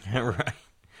 Right.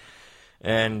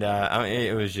 And, I mean,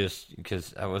 it was just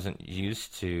because I wasn't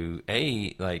used to,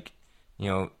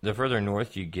 the further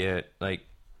north you get,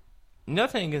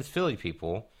 nothing against Philly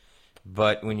people,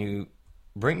 but when you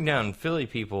bring down Philly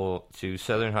people to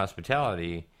Southern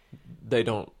hospitality... They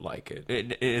don't like it.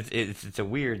 It's a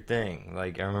weird thing.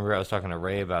 Like, I remember I was talking to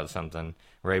Ray about something,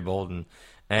 Ray Bolden,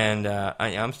 and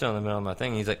I'm still in the middle of my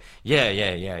thing. He's like, yeah,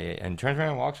 and turns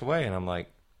around and walks away, and I'm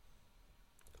like,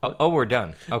 oh, we're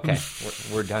done. Okay,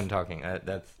 we're done talking.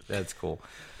 That's cool.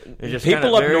 Just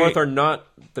people up north are not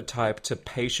the type to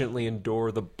patiently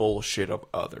endure the bullshit of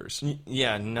others.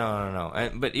 Yeah,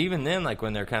 no. But even then,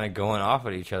 when they're kind of going off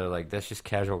at each other, that's just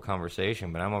casual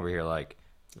conversation. But I'm over here like,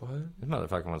 what? This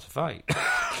motherfucker wants to fight.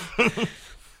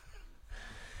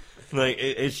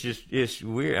 It's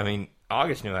weird. I mean,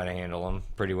 August knew how to handle them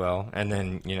pretty well, and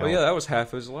then Well, yeah, that was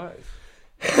half his life.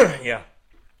 Yeah.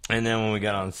 And then when we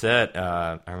got on set,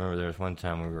 I remember there was one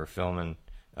time we were filming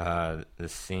the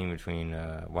scene between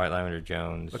White Lavender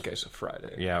Jones. Okay, so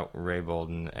Friday. Yeah, Ray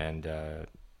Bolden and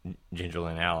Ginger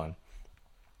Lynn Allen,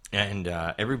 and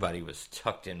everybody was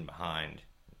tucked in behind,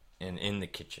 in the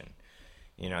kitchen.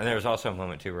 And there was also a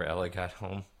moment, too, where Ella got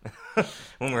home.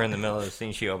 When we're in the middle of the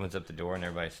scene, she opens up the door and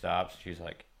everybody stops. She's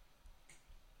like,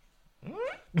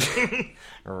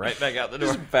 right back out the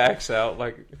door. Just backs out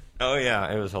like... Oh,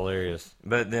 yeah, it was hilarious.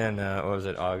 But then, what was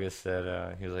it, August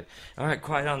said, he was like, all right,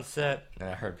 quiet on set. And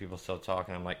I heard people still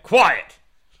talking. I'm like, quiet!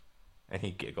 And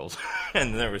he giggles.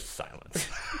 And there was silence.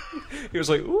 He was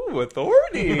like, ooh,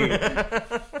 authority! And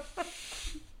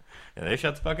they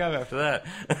shut the fuck up after that.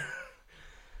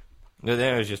 But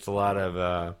then it was just a lot of,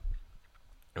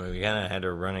 we kind of had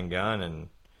to run and gun and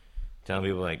telling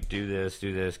people, do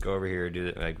this, go over here,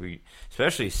 do that.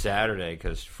 Especially Saturday,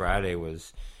 because Friday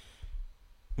was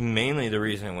mainly the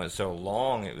reason it went so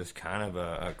long. It was kind of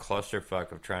a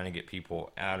clusterfuck of trying to get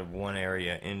people out of one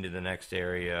area into the next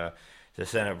area to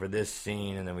set up for this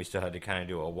scene, and then we still had to kind of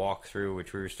do a walkthrough,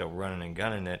 which we were still running and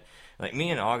gunning it.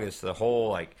 Me and August, the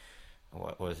whole,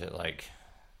 what was it,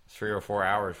 3 or 4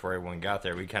 hours before everyone got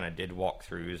there, we kind of did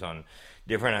walkthroughs on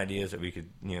different ideas that we could,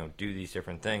 do these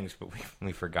different things, but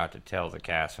we forgot to tell the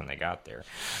cast when they got there.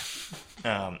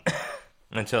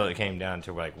 Until it came down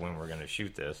to, when we're going to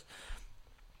shoot this.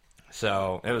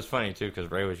 So, it was funny, too,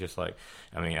 because Ray was just I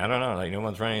don't know, no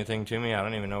one's running anything to me, I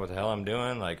don't even know what the hell I'm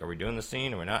doing, are we doing the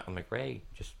scene or we're not? I'm like, Ray,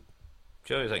 just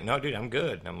chill. He's like, no, dude, I'm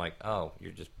good. And I'm like, oh,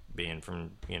 you're just being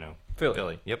from,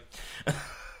 Philly. Yep.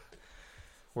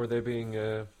 Were they being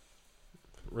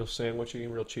real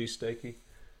sandwichy, real cheesesteaky?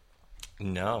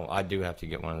 No, I do have to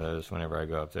get one of those whenever I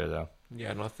go up there, though.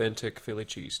 Yeah, an authentic Philly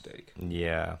cheesesteak.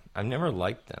 Yeah, I've never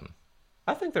liked them.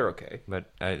 I think they're okay.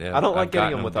 But I don't like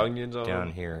getting them with onions on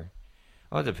down here.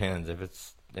 Well, it depends. If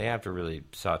it's they have to really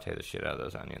saute the shit out of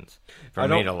those onions for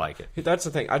me to like it. That's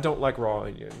the thing. I don't like raw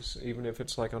onions, even if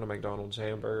it's like on a McDonald's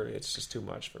hamburger. It's just too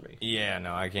much for me. Yeah,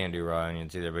 no, I can't do raw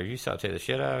onions either. But if you saute the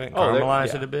shit out of it, and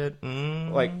caramelize it a bit,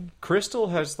 like Crystal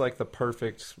has like the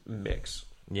perfect mix.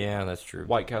 Yeah, that's true.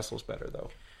 White Castle's better though,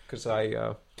 because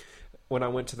when I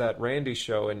went to that Randy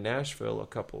show in Nashville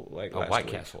last White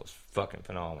week, Castle is fucking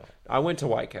phenomenal. I went to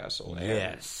White Castle. And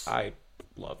yes, I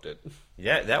loved it.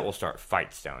 Yeah, that will start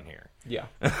fights down here. Yeah.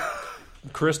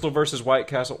 Crystal versus White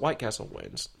Castle. White Castle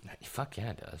wins. Fuck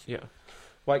yeah, it does. Yeah.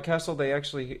 White Castle, they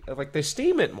actually they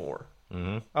steam it more.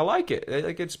 Mm-hmm. I like it.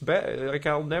 Like it's better. Like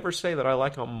I'll never say that I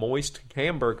like a moist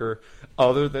hamburger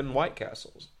other than White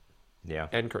Castle's. Yeah.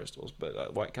 And Crystal's,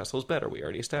 but White Castle's better. We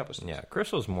already established this. Yeah,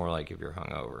 Crystal's more like if you're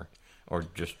hungover or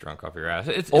just drunk off your ass.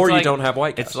 Or you don't have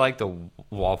White Castle. It's like the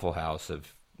Waffle House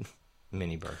of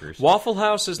mini burgers. Waffle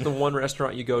House is the one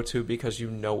restaurant you go to because you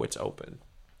know it's open.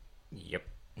 Yep.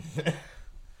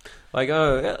 Like,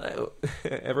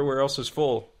 everywhere else is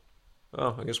full.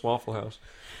 Oh, I guess Waffle House.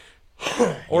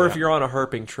 Or if you're on a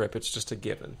herping trip, it's just a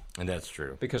given. And that's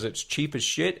true. Because it's cheap as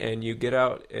shit, and you get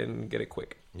out and get it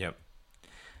quick. Yep.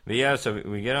 But yeah, so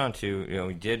we get on to,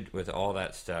 we did with all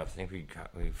that stuff. I think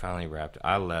we finally wrapped.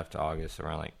 I left August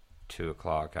around like 2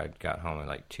 o'clock. I got home at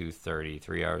like 2:30,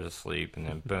 3 hours of sleep, and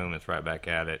then boom, it's right back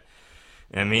at it.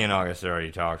 And me and August had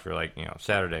already talked for like,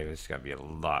 Saturday was got to be a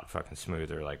lot fucking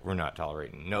smoother. Like, we're not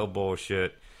tolerating no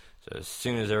bullshit. So as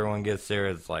soon as everyone gets there,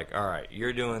 it's like, all right,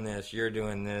 you're doing this,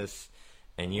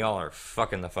 and y'all are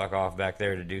fucking the fuck off back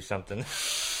there to do something.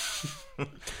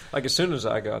 Like, as soon as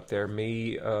I got there,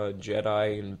 me,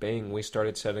 Jedi, and Bing, we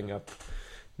started setting up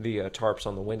the tarps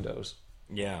on the windows.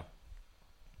 Yeah.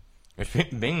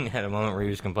 Bing had a moment where he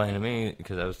was complaining to me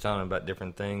because I was telling him about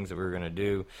different things that we were going to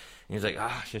do. And he's like,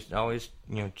 it's just always,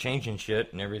 changing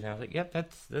shit and everything. I was like, yep,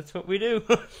 that's what we do.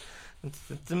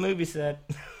 it's a movie set.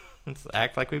 Let's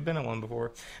act like we've been in one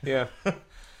before. Yeah.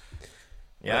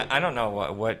 Yeah, I don't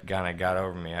know what kind of got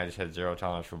over me. I just had zero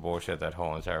tolerance for bullshit that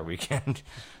whole entire weekend.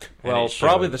 Well,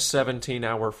 probably the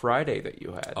 17-hour Friday that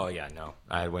you had. Oh, yeah, no.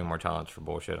 I had way more tolerance for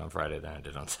bullshit on Friday than I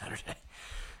did on Saturday.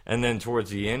 And then towards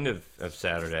the end of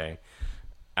Saturday,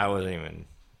 I was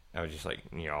just like,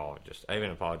 I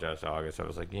even apologized to August. I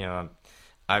was like,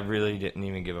 I really didn't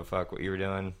even give a fuck what you were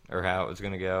doing or how it was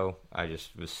going to go. I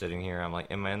just was sitting here. I'm like,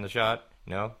 am I in the shot?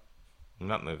 No, I'm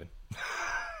not moving.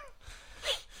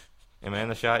 Am I in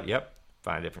the shot? Yep.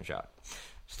 Find a different shot.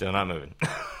 Still not moving.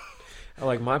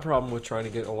 Like, my problem with trying to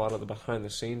get a lot of the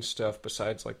behind-the-scenes stuff,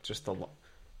 besides, like, just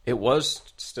it was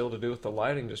still to do with the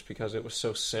lighting just because it was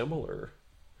so similar.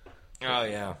 Oh,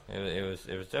 yeah. It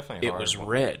was definitely hard. It was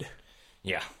red.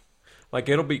 Yeah. Like,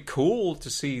 it'll be cool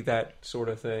to see that sort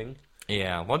of thing.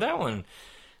 Yeah. Well, that one,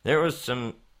 there was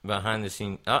some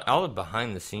behind-the-scenes, all the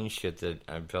behind-the-scenes shit that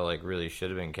I felt like really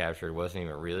should have been captured wasn't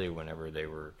even really whenever they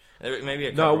were... Maybe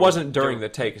it wasn't during the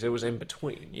takes. It was in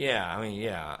between. Yeah, I mean,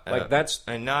 yeah. Like, that's...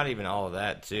 And not even all of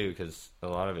that, too, because a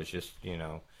lot of it's just,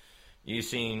 you've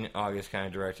seen August kind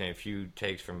of directing a few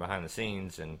takes from behind the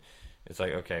scenes, and it's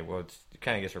like, okay, well, it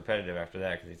kind of gets repetitive after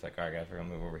that, because he's like, all right, guys, we're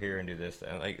going to move over here and do this.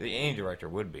 And, like, any director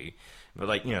would be. But,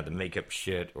 like, the makeup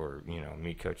shit, or,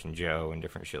 me coaching Joe and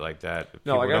different shit like that.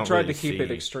 No, like, I tried to keep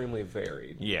it extremely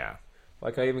varied. Yeah.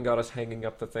 Like, I even got us hanging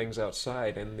up the things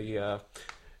outside in the...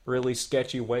 really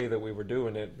sketchy way that we were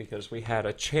doing it, because we had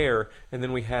a chair and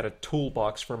then we had a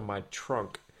toolbox from my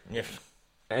trunk. Yeah.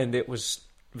 And it was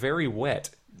very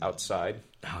wet outside.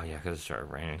 Oh, yeah, because it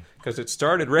started raining. Because it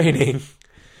started raining.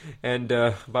 And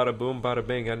bada boom, bada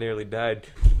bing, I nearly died.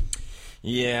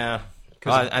 Yeah.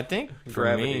 I think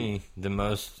for me, the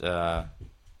most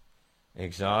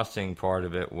exhausting part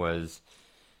of it was...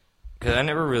 Because I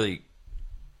never really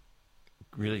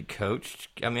coached.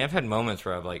 I mean, I've had moments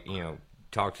where I've, like,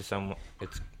 talk to someone.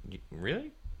 It's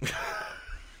really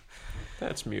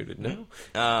that's muted now.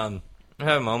 I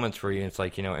have moments where it's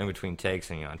like in between takes,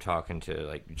 and I'm talking to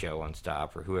like Joe on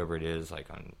stop or whoever it is, like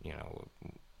on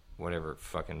whatever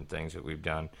fucking things that we've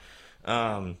done.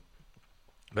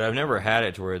 But I've never had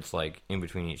it to where it's like in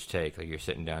between each take, like you're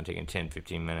sitting down taking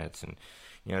 10-15 minutes and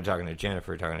talking to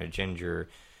Jennifer, talking to Ginger,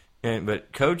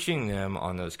 but coaching them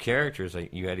on those characters,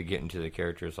 like you had to get into the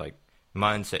characters like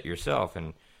mindset yourself.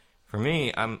 And for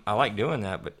me, I like doing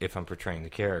that, but if I'm portraying the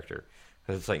character,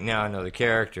 because it's like now I know the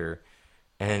character,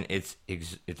 and it's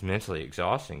mentally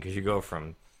exhausting because you go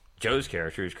from Joe's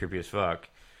character, who's creepy as fuck,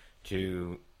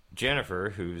 to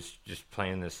Jennifer, who's just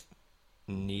playing this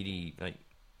needy, like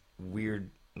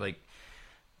weird, like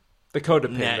the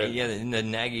codependent, the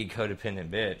naggy codependent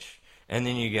bitch, and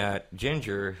then you got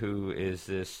Ginger, who is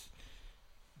this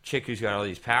chick who's got all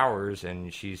these powers,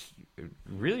 and she's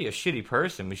really a shitty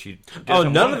person, but she Oh,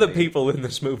 doesn't none wanna of the be. people in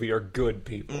this movie are good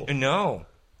people. No.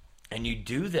 And you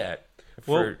do that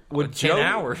Well, for would 10 Joe-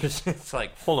 hours. It's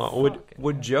like, Hold on, fuck.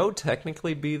 would Joe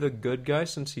technically be the good guy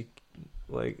since he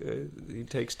he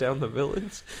takes down the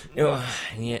villains? Yeah,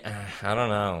 I don't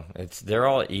know. They're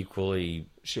all equally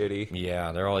Shitty.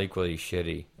 Yeah, they're all equally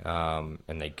shitty,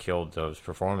 and they killed those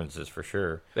performances for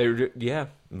sure. Yeah.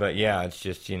 But yeah, it's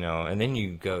just and then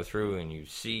you go through and you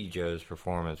see Joe's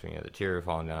performance when you have the tear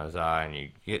falling down his eye, and you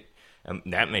get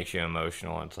that makes you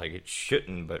emotional. And it's like it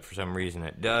shouldn't, but for some reason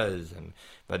it does. And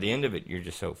by the end of it, you're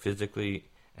just so physically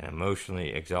and emotionally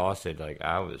exhausted. Like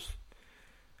I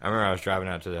remember I was driving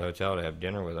out to the hotel to have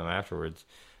dinner with him afterwards,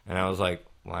 and I was like,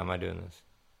 "Why am I doing this?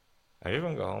 I just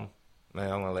want to go home." Man,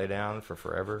 I'm gonna lay down for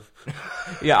forever.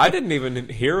 Yeah, I didn't even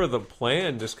hear of the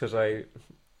plan just because I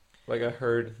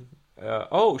heard,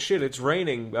 oh shit, it's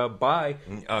raining. Bye.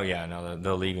 Oh yeah, no,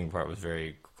 the leaving part was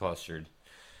very clustered.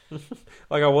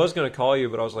 Like I was gonna call you,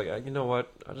 but I was like, you know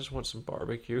what? I just want some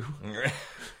barbecue.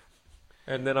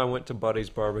 And then I went to Buddy's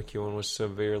barbecue and was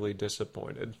severely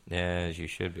disappointed. Yeah, as you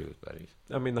should be with buddies.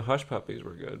 I mean, the hush puppies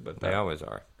were good, but They always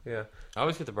are. yeah. I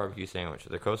always get the barbecue sandwich.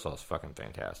 The coleslaw is fucking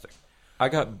fantastic. I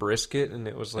got brisket and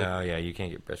it was like Oh yeah, you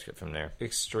can't get brisket from there.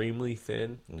 extremely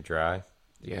thin. Dry.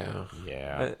 Yeah.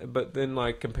 Yeah. But then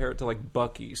like compare it to like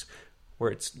Bucky's,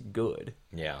 where it's good.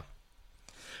 Yeah.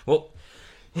 Well,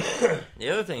 the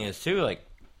other thing is too, like,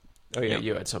 Oh, yeah, Yeah.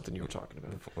 you had something you were talking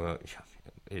about. well,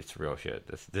 it's real shit.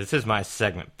 This is my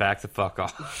segment. Back the fuck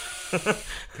off.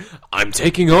 I'm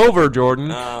taking over, Jordan.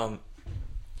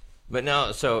 But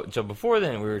no, so before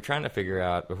then, we were trying to figure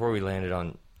out, before we landed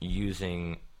on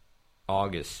using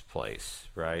August's place,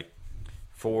 right,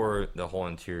 for the whole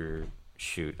interior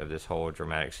shoot of this whole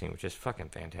dramatic scene, which is fucking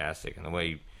fantastic. And the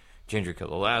way Ginger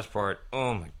killed the last part,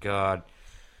 oh my god.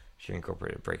 She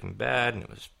incorporated Breaking Bad, and it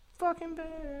was fucking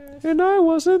bad. And I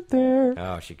wasn't there.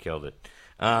 Oh, she killed it.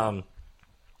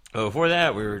 But before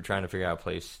that, we were trying to figure out a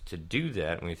place to do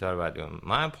that, and we thought about doing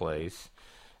my place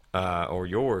or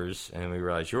yours, and we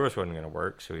realized yours wasn't going to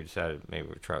work, so we decided maybe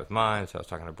we'd try with mine. So I was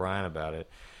talking to Brian about it,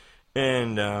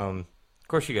 and of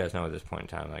course, you guys know at this point in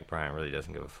time, like, Brian really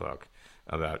doesn't give a fuck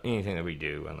about anything that we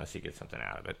do unless he gets something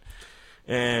out of it.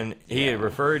 And he had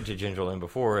referred to Ginger Lynn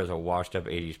before as a washed-up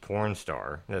 80s porn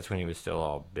star. That's when he was still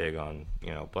all big on,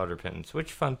 blood repentance.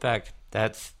 Which, fun fact,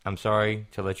 I'm sorry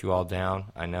to let you all down.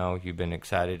 I know you've been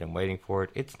excited and waiting for it.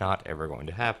 It's not ever going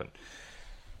to happen.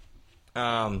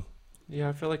 Yeah,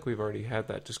 I feel like we've already had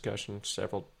that discussion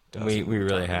several dozen We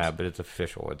really times. have, but it's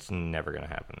official. It's never going to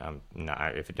happen. I'm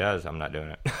not. If it does, I'm not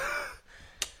doing it.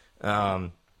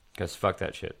 Because fuck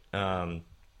that shit. But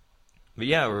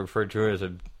yeah, we referred to her as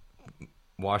a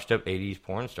washed-up 80s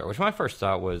porn star, which my first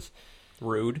thought was,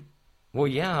 Rude. well,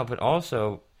 yeah, but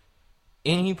also,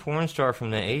 any porn star from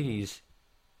the 80s,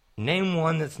 name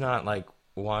one that's not, like,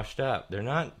 washed up. They're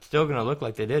not still going to look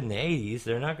like they did in the 80s.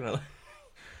 They're not going to...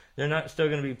 They're not still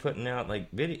going to be putting out,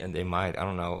 like, video... And they might. I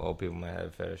don't know. Old people might have a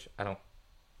fetish. I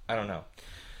don't know.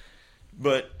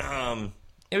 But,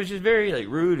 it was just very, like,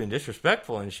 rude and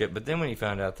disrespectful and shit. But then when he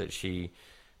found out that she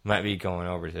might be going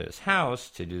over to his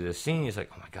house to do this scene, he's like,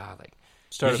 oh, my God, like...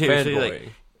 Started seriously, fanboying.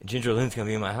 like, Ginger Lynn's gonna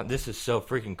be in my house. This is so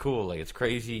freaking cool. Like, it's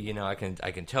crazy. I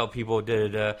can tell people. Da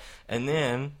da da. And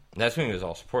then that's when he was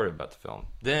all supportive about the film.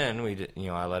 Then we did.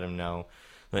 I let him know,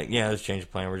 like, yeah, let's change the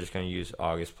plan. We're just gonna use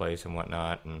August Place and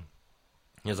whatnot. And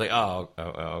he was like, oh,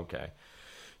 okay.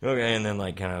 And then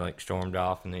like kind of like stormed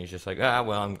off. And then he's just like,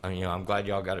 well, I'm glad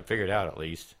y'all got it figured out at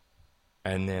least.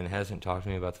 And then hasn't talked to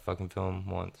me about the fucking film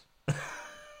once.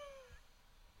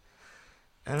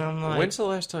 And I'm like, When's the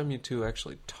last time you two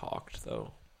actually talked,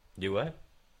 though? do what?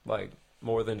 Like,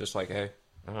 more than just like, hey,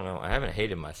 I don't know. I haven't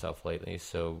hated myself lately,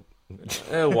 so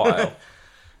a while.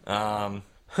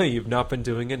 You've not been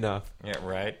doing enough. yeah,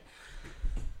 right.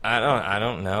 I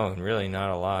don't know, really not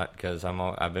a lot, because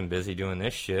I've been busy doing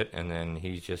this shit, and then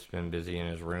he's just been busy in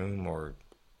his room or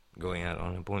going out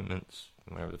on appointments,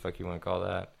 whatever the fuck you want to call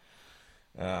that.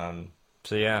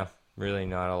 So yeah, really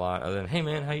not a lot other than, hey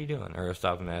man, how you doing? Or he'll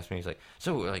stop and ask me. He's like,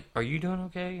 so like, are you doing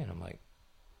okay? And I'm like,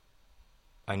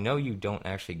 I know you don't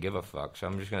actually give a fuck, so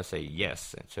I'm just gonna say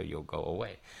yes, and so you'll go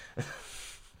away.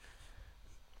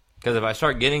 Because if I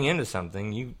start getting into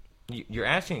something, you're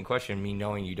asking a question me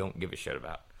knowing you don't give a shit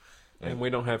about. And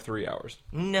we don't have 3 hours.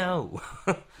 No.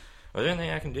 Are there anything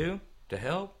I can do to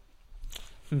help?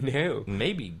 No.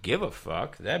 Maybe give a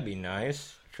fuck. That'd be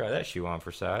nice. Try that shoe on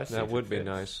for size. see That if it would be fits.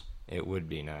 nice. It would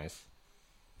be nice.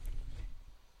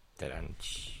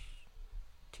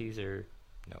 Teaser.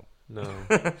 No. No.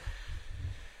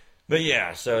 But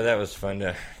yeah, so that was fun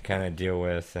to kind of deal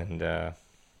with. And yeah,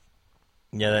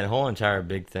 that whole entire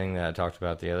big thing that I talked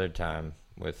about the other time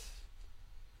with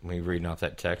me reading off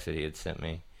that text that he had sent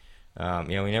me.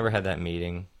 We never had that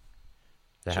meeting.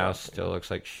 The house still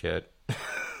looks like shit.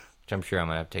 Which I'm sure I'm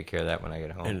going to have to take care of that when I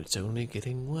get home. And it's only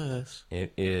getting worse.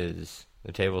 It is.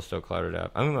 The table's still cluttered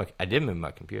up. I did move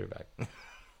my computer back.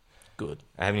 Good.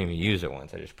 I haven't even used it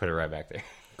once. I just put it right back there.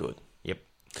 Good. Yep.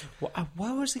 Well,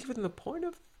 what was even the point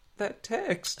of that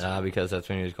text? Because that's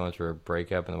when he was going through a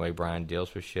breakup, and the way Brian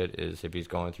deals with shit is if he's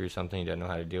going through something, he doesn't know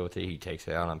how to deal with it, he takes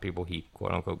it out on people he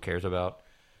quote-unquote cares about.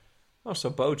 Oh,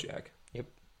 so BoJack. Yep.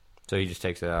 So he just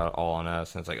takes it out all on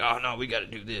us, and it's like, oh, no, we got to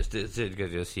do this,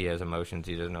 because he has emotions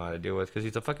he doesn't know how to deal with, because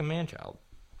he's a fucking man-child.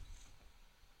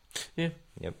 Yeah.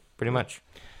 Yep, pretty much.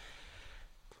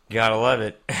 Gotta love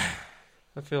it.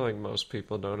 I feel like most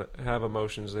people don't have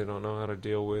emotions they don't know how to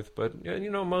deal with, but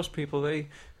most people, they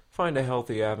find a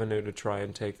healthy avenue to try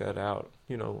and take that out.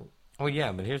 Well,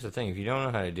 yeah, but here's the thing: if you don't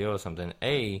know how to deal with something,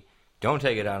 A, don't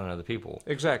take it out on other people.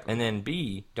 Exactly. And then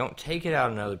B, don't take it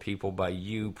out on other people by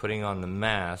you putting on the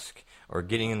mask or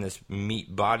getting in this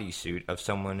meat bodysuit of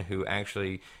someone who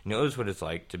actually knows what it's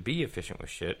like to be efficient with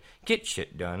shit, get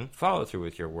shit done, follow through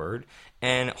with your word,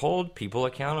 and hold people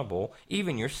accountable,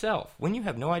 even yourself. When you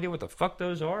have no idea what the fuck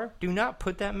those are, do not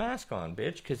put that mask on,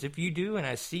 bitch, because if you do and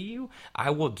I see you,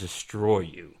 I will destroy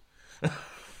you.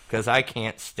 Because I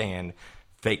can't stand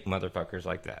fake motherfuckers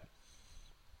like that.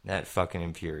 That fucking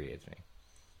infuriates me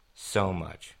so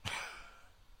much.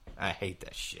 I hate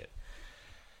that shit.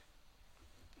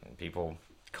 And people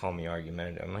call me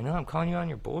argumentative. I'm like, no, I'm calling you on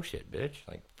your bullshit, bitch.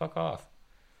 Like, fuck off.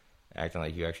 Acting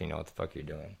like you actually know what the fuck you're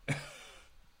doing.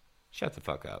 Shut the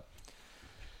fuck up.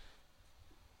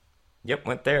 Yep,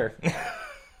 went there.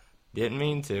 Didn't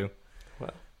mean to.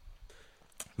 Well,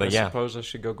 but I yeah. suppose I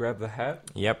should go grab the hat.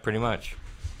 Yep, pretty much.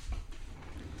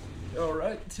 All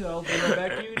right, I'll be right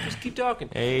back to you. Just keep talking.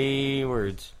 Hey,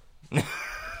 words.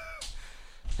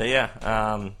 So yeah,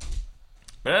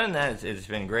 but other than that, it's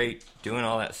been great doing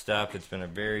all that stuff. It's been a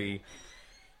very,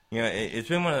 it's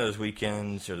been one of those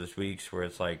weekends or those weeks where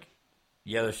it's like,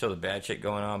 yeah, there's still the bad shit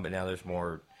going on, but now there's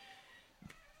more,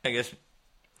 I guess,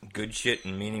 good shit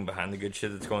and meaning behind the good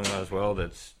shit that's going on as well.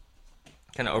 That's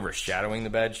kind of overshadowing the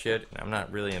bad shit. And I'm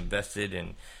not really invested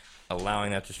in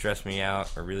allowing that to stress me out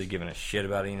or really giving a shit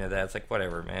about any of that. It's like,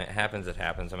 whatever, man. It happens, it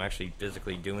happens. I'm actually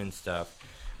physically doing stuff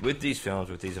with these films,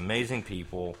 with these amazing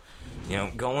people,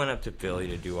 going up to Philly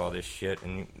to do all this shit.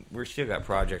 And we're still got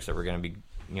projects that we're going to be,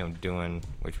 doing,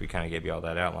 which we kind of gave you all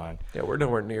that outline. Yeah, we're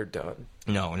nowhere near done.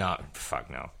 No, fuck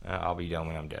no. I'll be done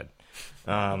when I'm dead.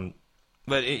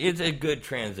 But it's a good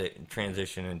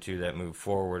transition into that move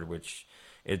forward, which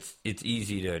it's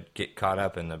easy to get caught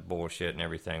up in the bullshit and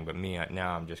everything. But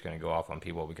now I'm just going to go off on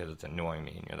people because it's annoying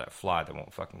me, and you're that fly that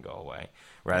won't fucking go away,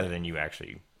 rather than you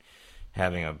actually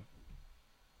having a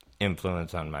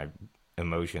influence on my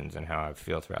emotions and how I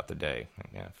feel throughout the day. Like,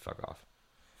 yeah, fuck off.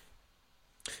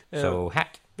 So,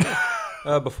 hat.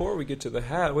 Before we get to the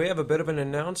hat, we have a bit of an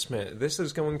announcement. This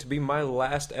is going to be my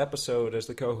last episode as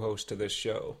the co-host to this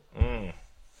show.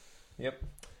 Yep.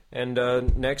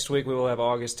 And next week we will have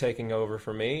August taking over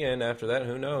for me, and after that,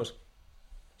 who knows?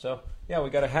 So, yeah,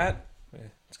 we got a hat.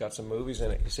 It's got some movies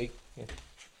in it, you see? Yeah.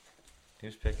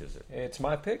 Whose pick is it? It's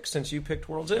my pick, since you picked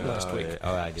World's End last week.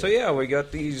 Oh, I did. So, yeah, we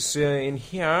got these in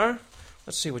here.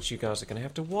 Let's see what you guys are going to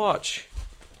have to watch.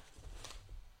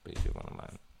 Please do one of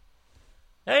mine.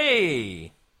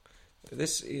 Hey!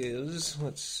 This is,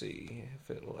 let's see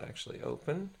if it'll actually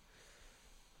open.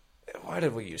 Why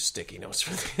did we use sticky notes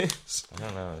for this? I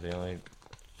don't know. The only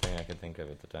thing I could think of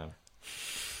at the time.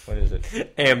 What is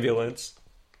it? Ambulance.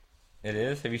 It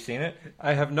is? Have you seen it?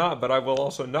 I have not, but I will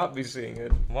also not be seeing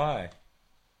it. Why?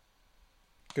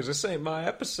 Because this ain't my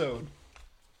episode.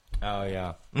 Oh,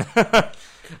 yeah.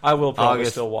 I will probably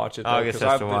August- still watch it, though, August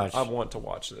because has to watch. I want to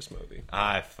watch this movie.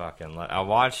 I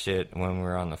watched it when we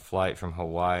were on the flight from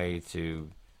Hawaii to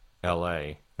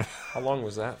L.A. How long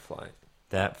was that flight?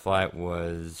 That flight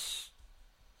was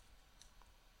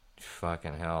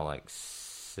fucking hell, like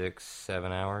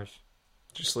 6-7 hours.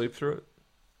 Did you sleep through it?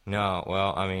 No,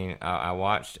 well, I mean, I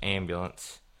watched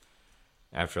Ambulance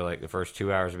after like the first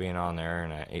 2 hours of being on there,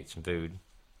 and I ate some food.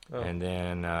 Oh. And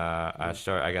then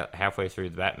I got halfway through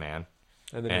the Batman.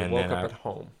 And then you woke up at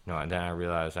home. No, and then I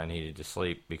realized I needed to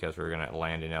sleep because we were going to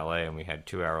land in L.A. and we had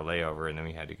 2-hour layover, and then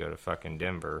we had to go to fucking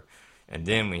Denver, and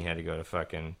then we had to go to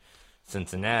fucking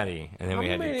Cincinnati, and then we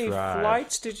had to drive. How many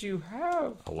flights did you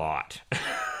have? A lot.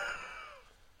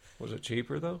 Was it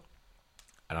cheaper, though?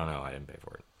 I don't know. I didn't pay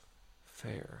for it.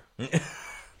 Fair.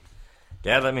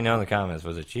 Dad, let me know in the comments.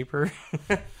 Was it cheaper?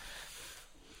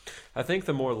 I think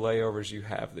the more layovers you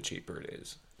have, the cheaper it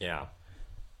is. Yeah.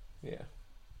 Yeah.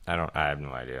 I have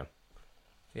no idea.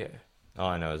 Yeah. All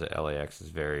I know is that LAX is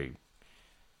very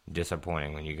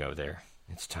disappointing when you go there.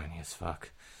 It's tiny as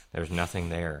fuck. There's nothing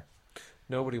there.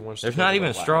 Nobody wants to There's go not to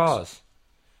even the Lax. straws.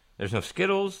 There's no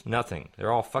Skittles, nothing.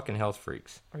 They're all fucking health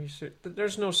freaks. Are you serious?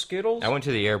 There's no Skittles? I went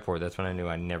to the airport. That's when I knew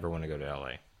I never want to go to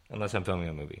LA. Unless I'm filming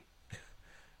a movie.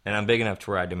 And I'm big enough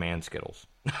to where I demand Skittles.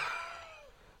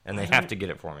 And they have to get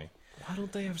it for me. Why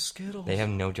don't they have Skittles? They have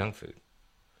no junk food.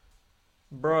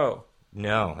 Bro.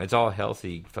 No, it's all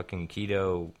healthy, fucking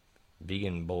keto,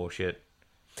 vegan bullshit.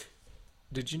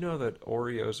 Did you know that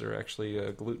Oreos are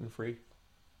actually gluten-free?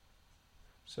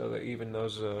 So that even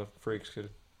those freaks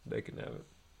they can have it.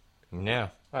 Yeah.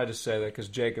 I just say that because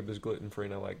Jacob is gluten-free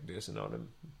and I like dissing on him.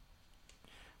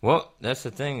 Well, that's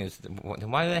the thing is,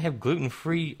 why do they have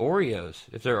gluten-free Oreos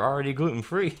if they're already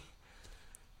gluten-free?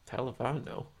 Hell if I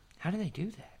know. How do they do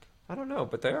that? I don't know,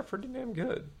 but they are pretty damn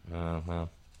good. Oh, well.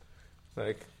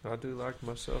 Like, I do like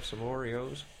myself some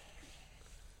Oreos.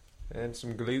 And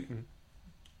some gluten.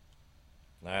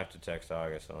 I have to text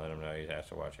August and let him know he has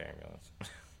to watch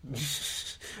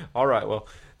Ambulance. All right, well,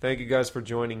 thank you guys for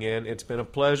joining in. It's been a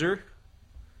pleasure.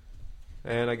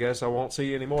 And I guess I won't see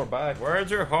you anymore. Bye.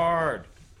 Words are hard.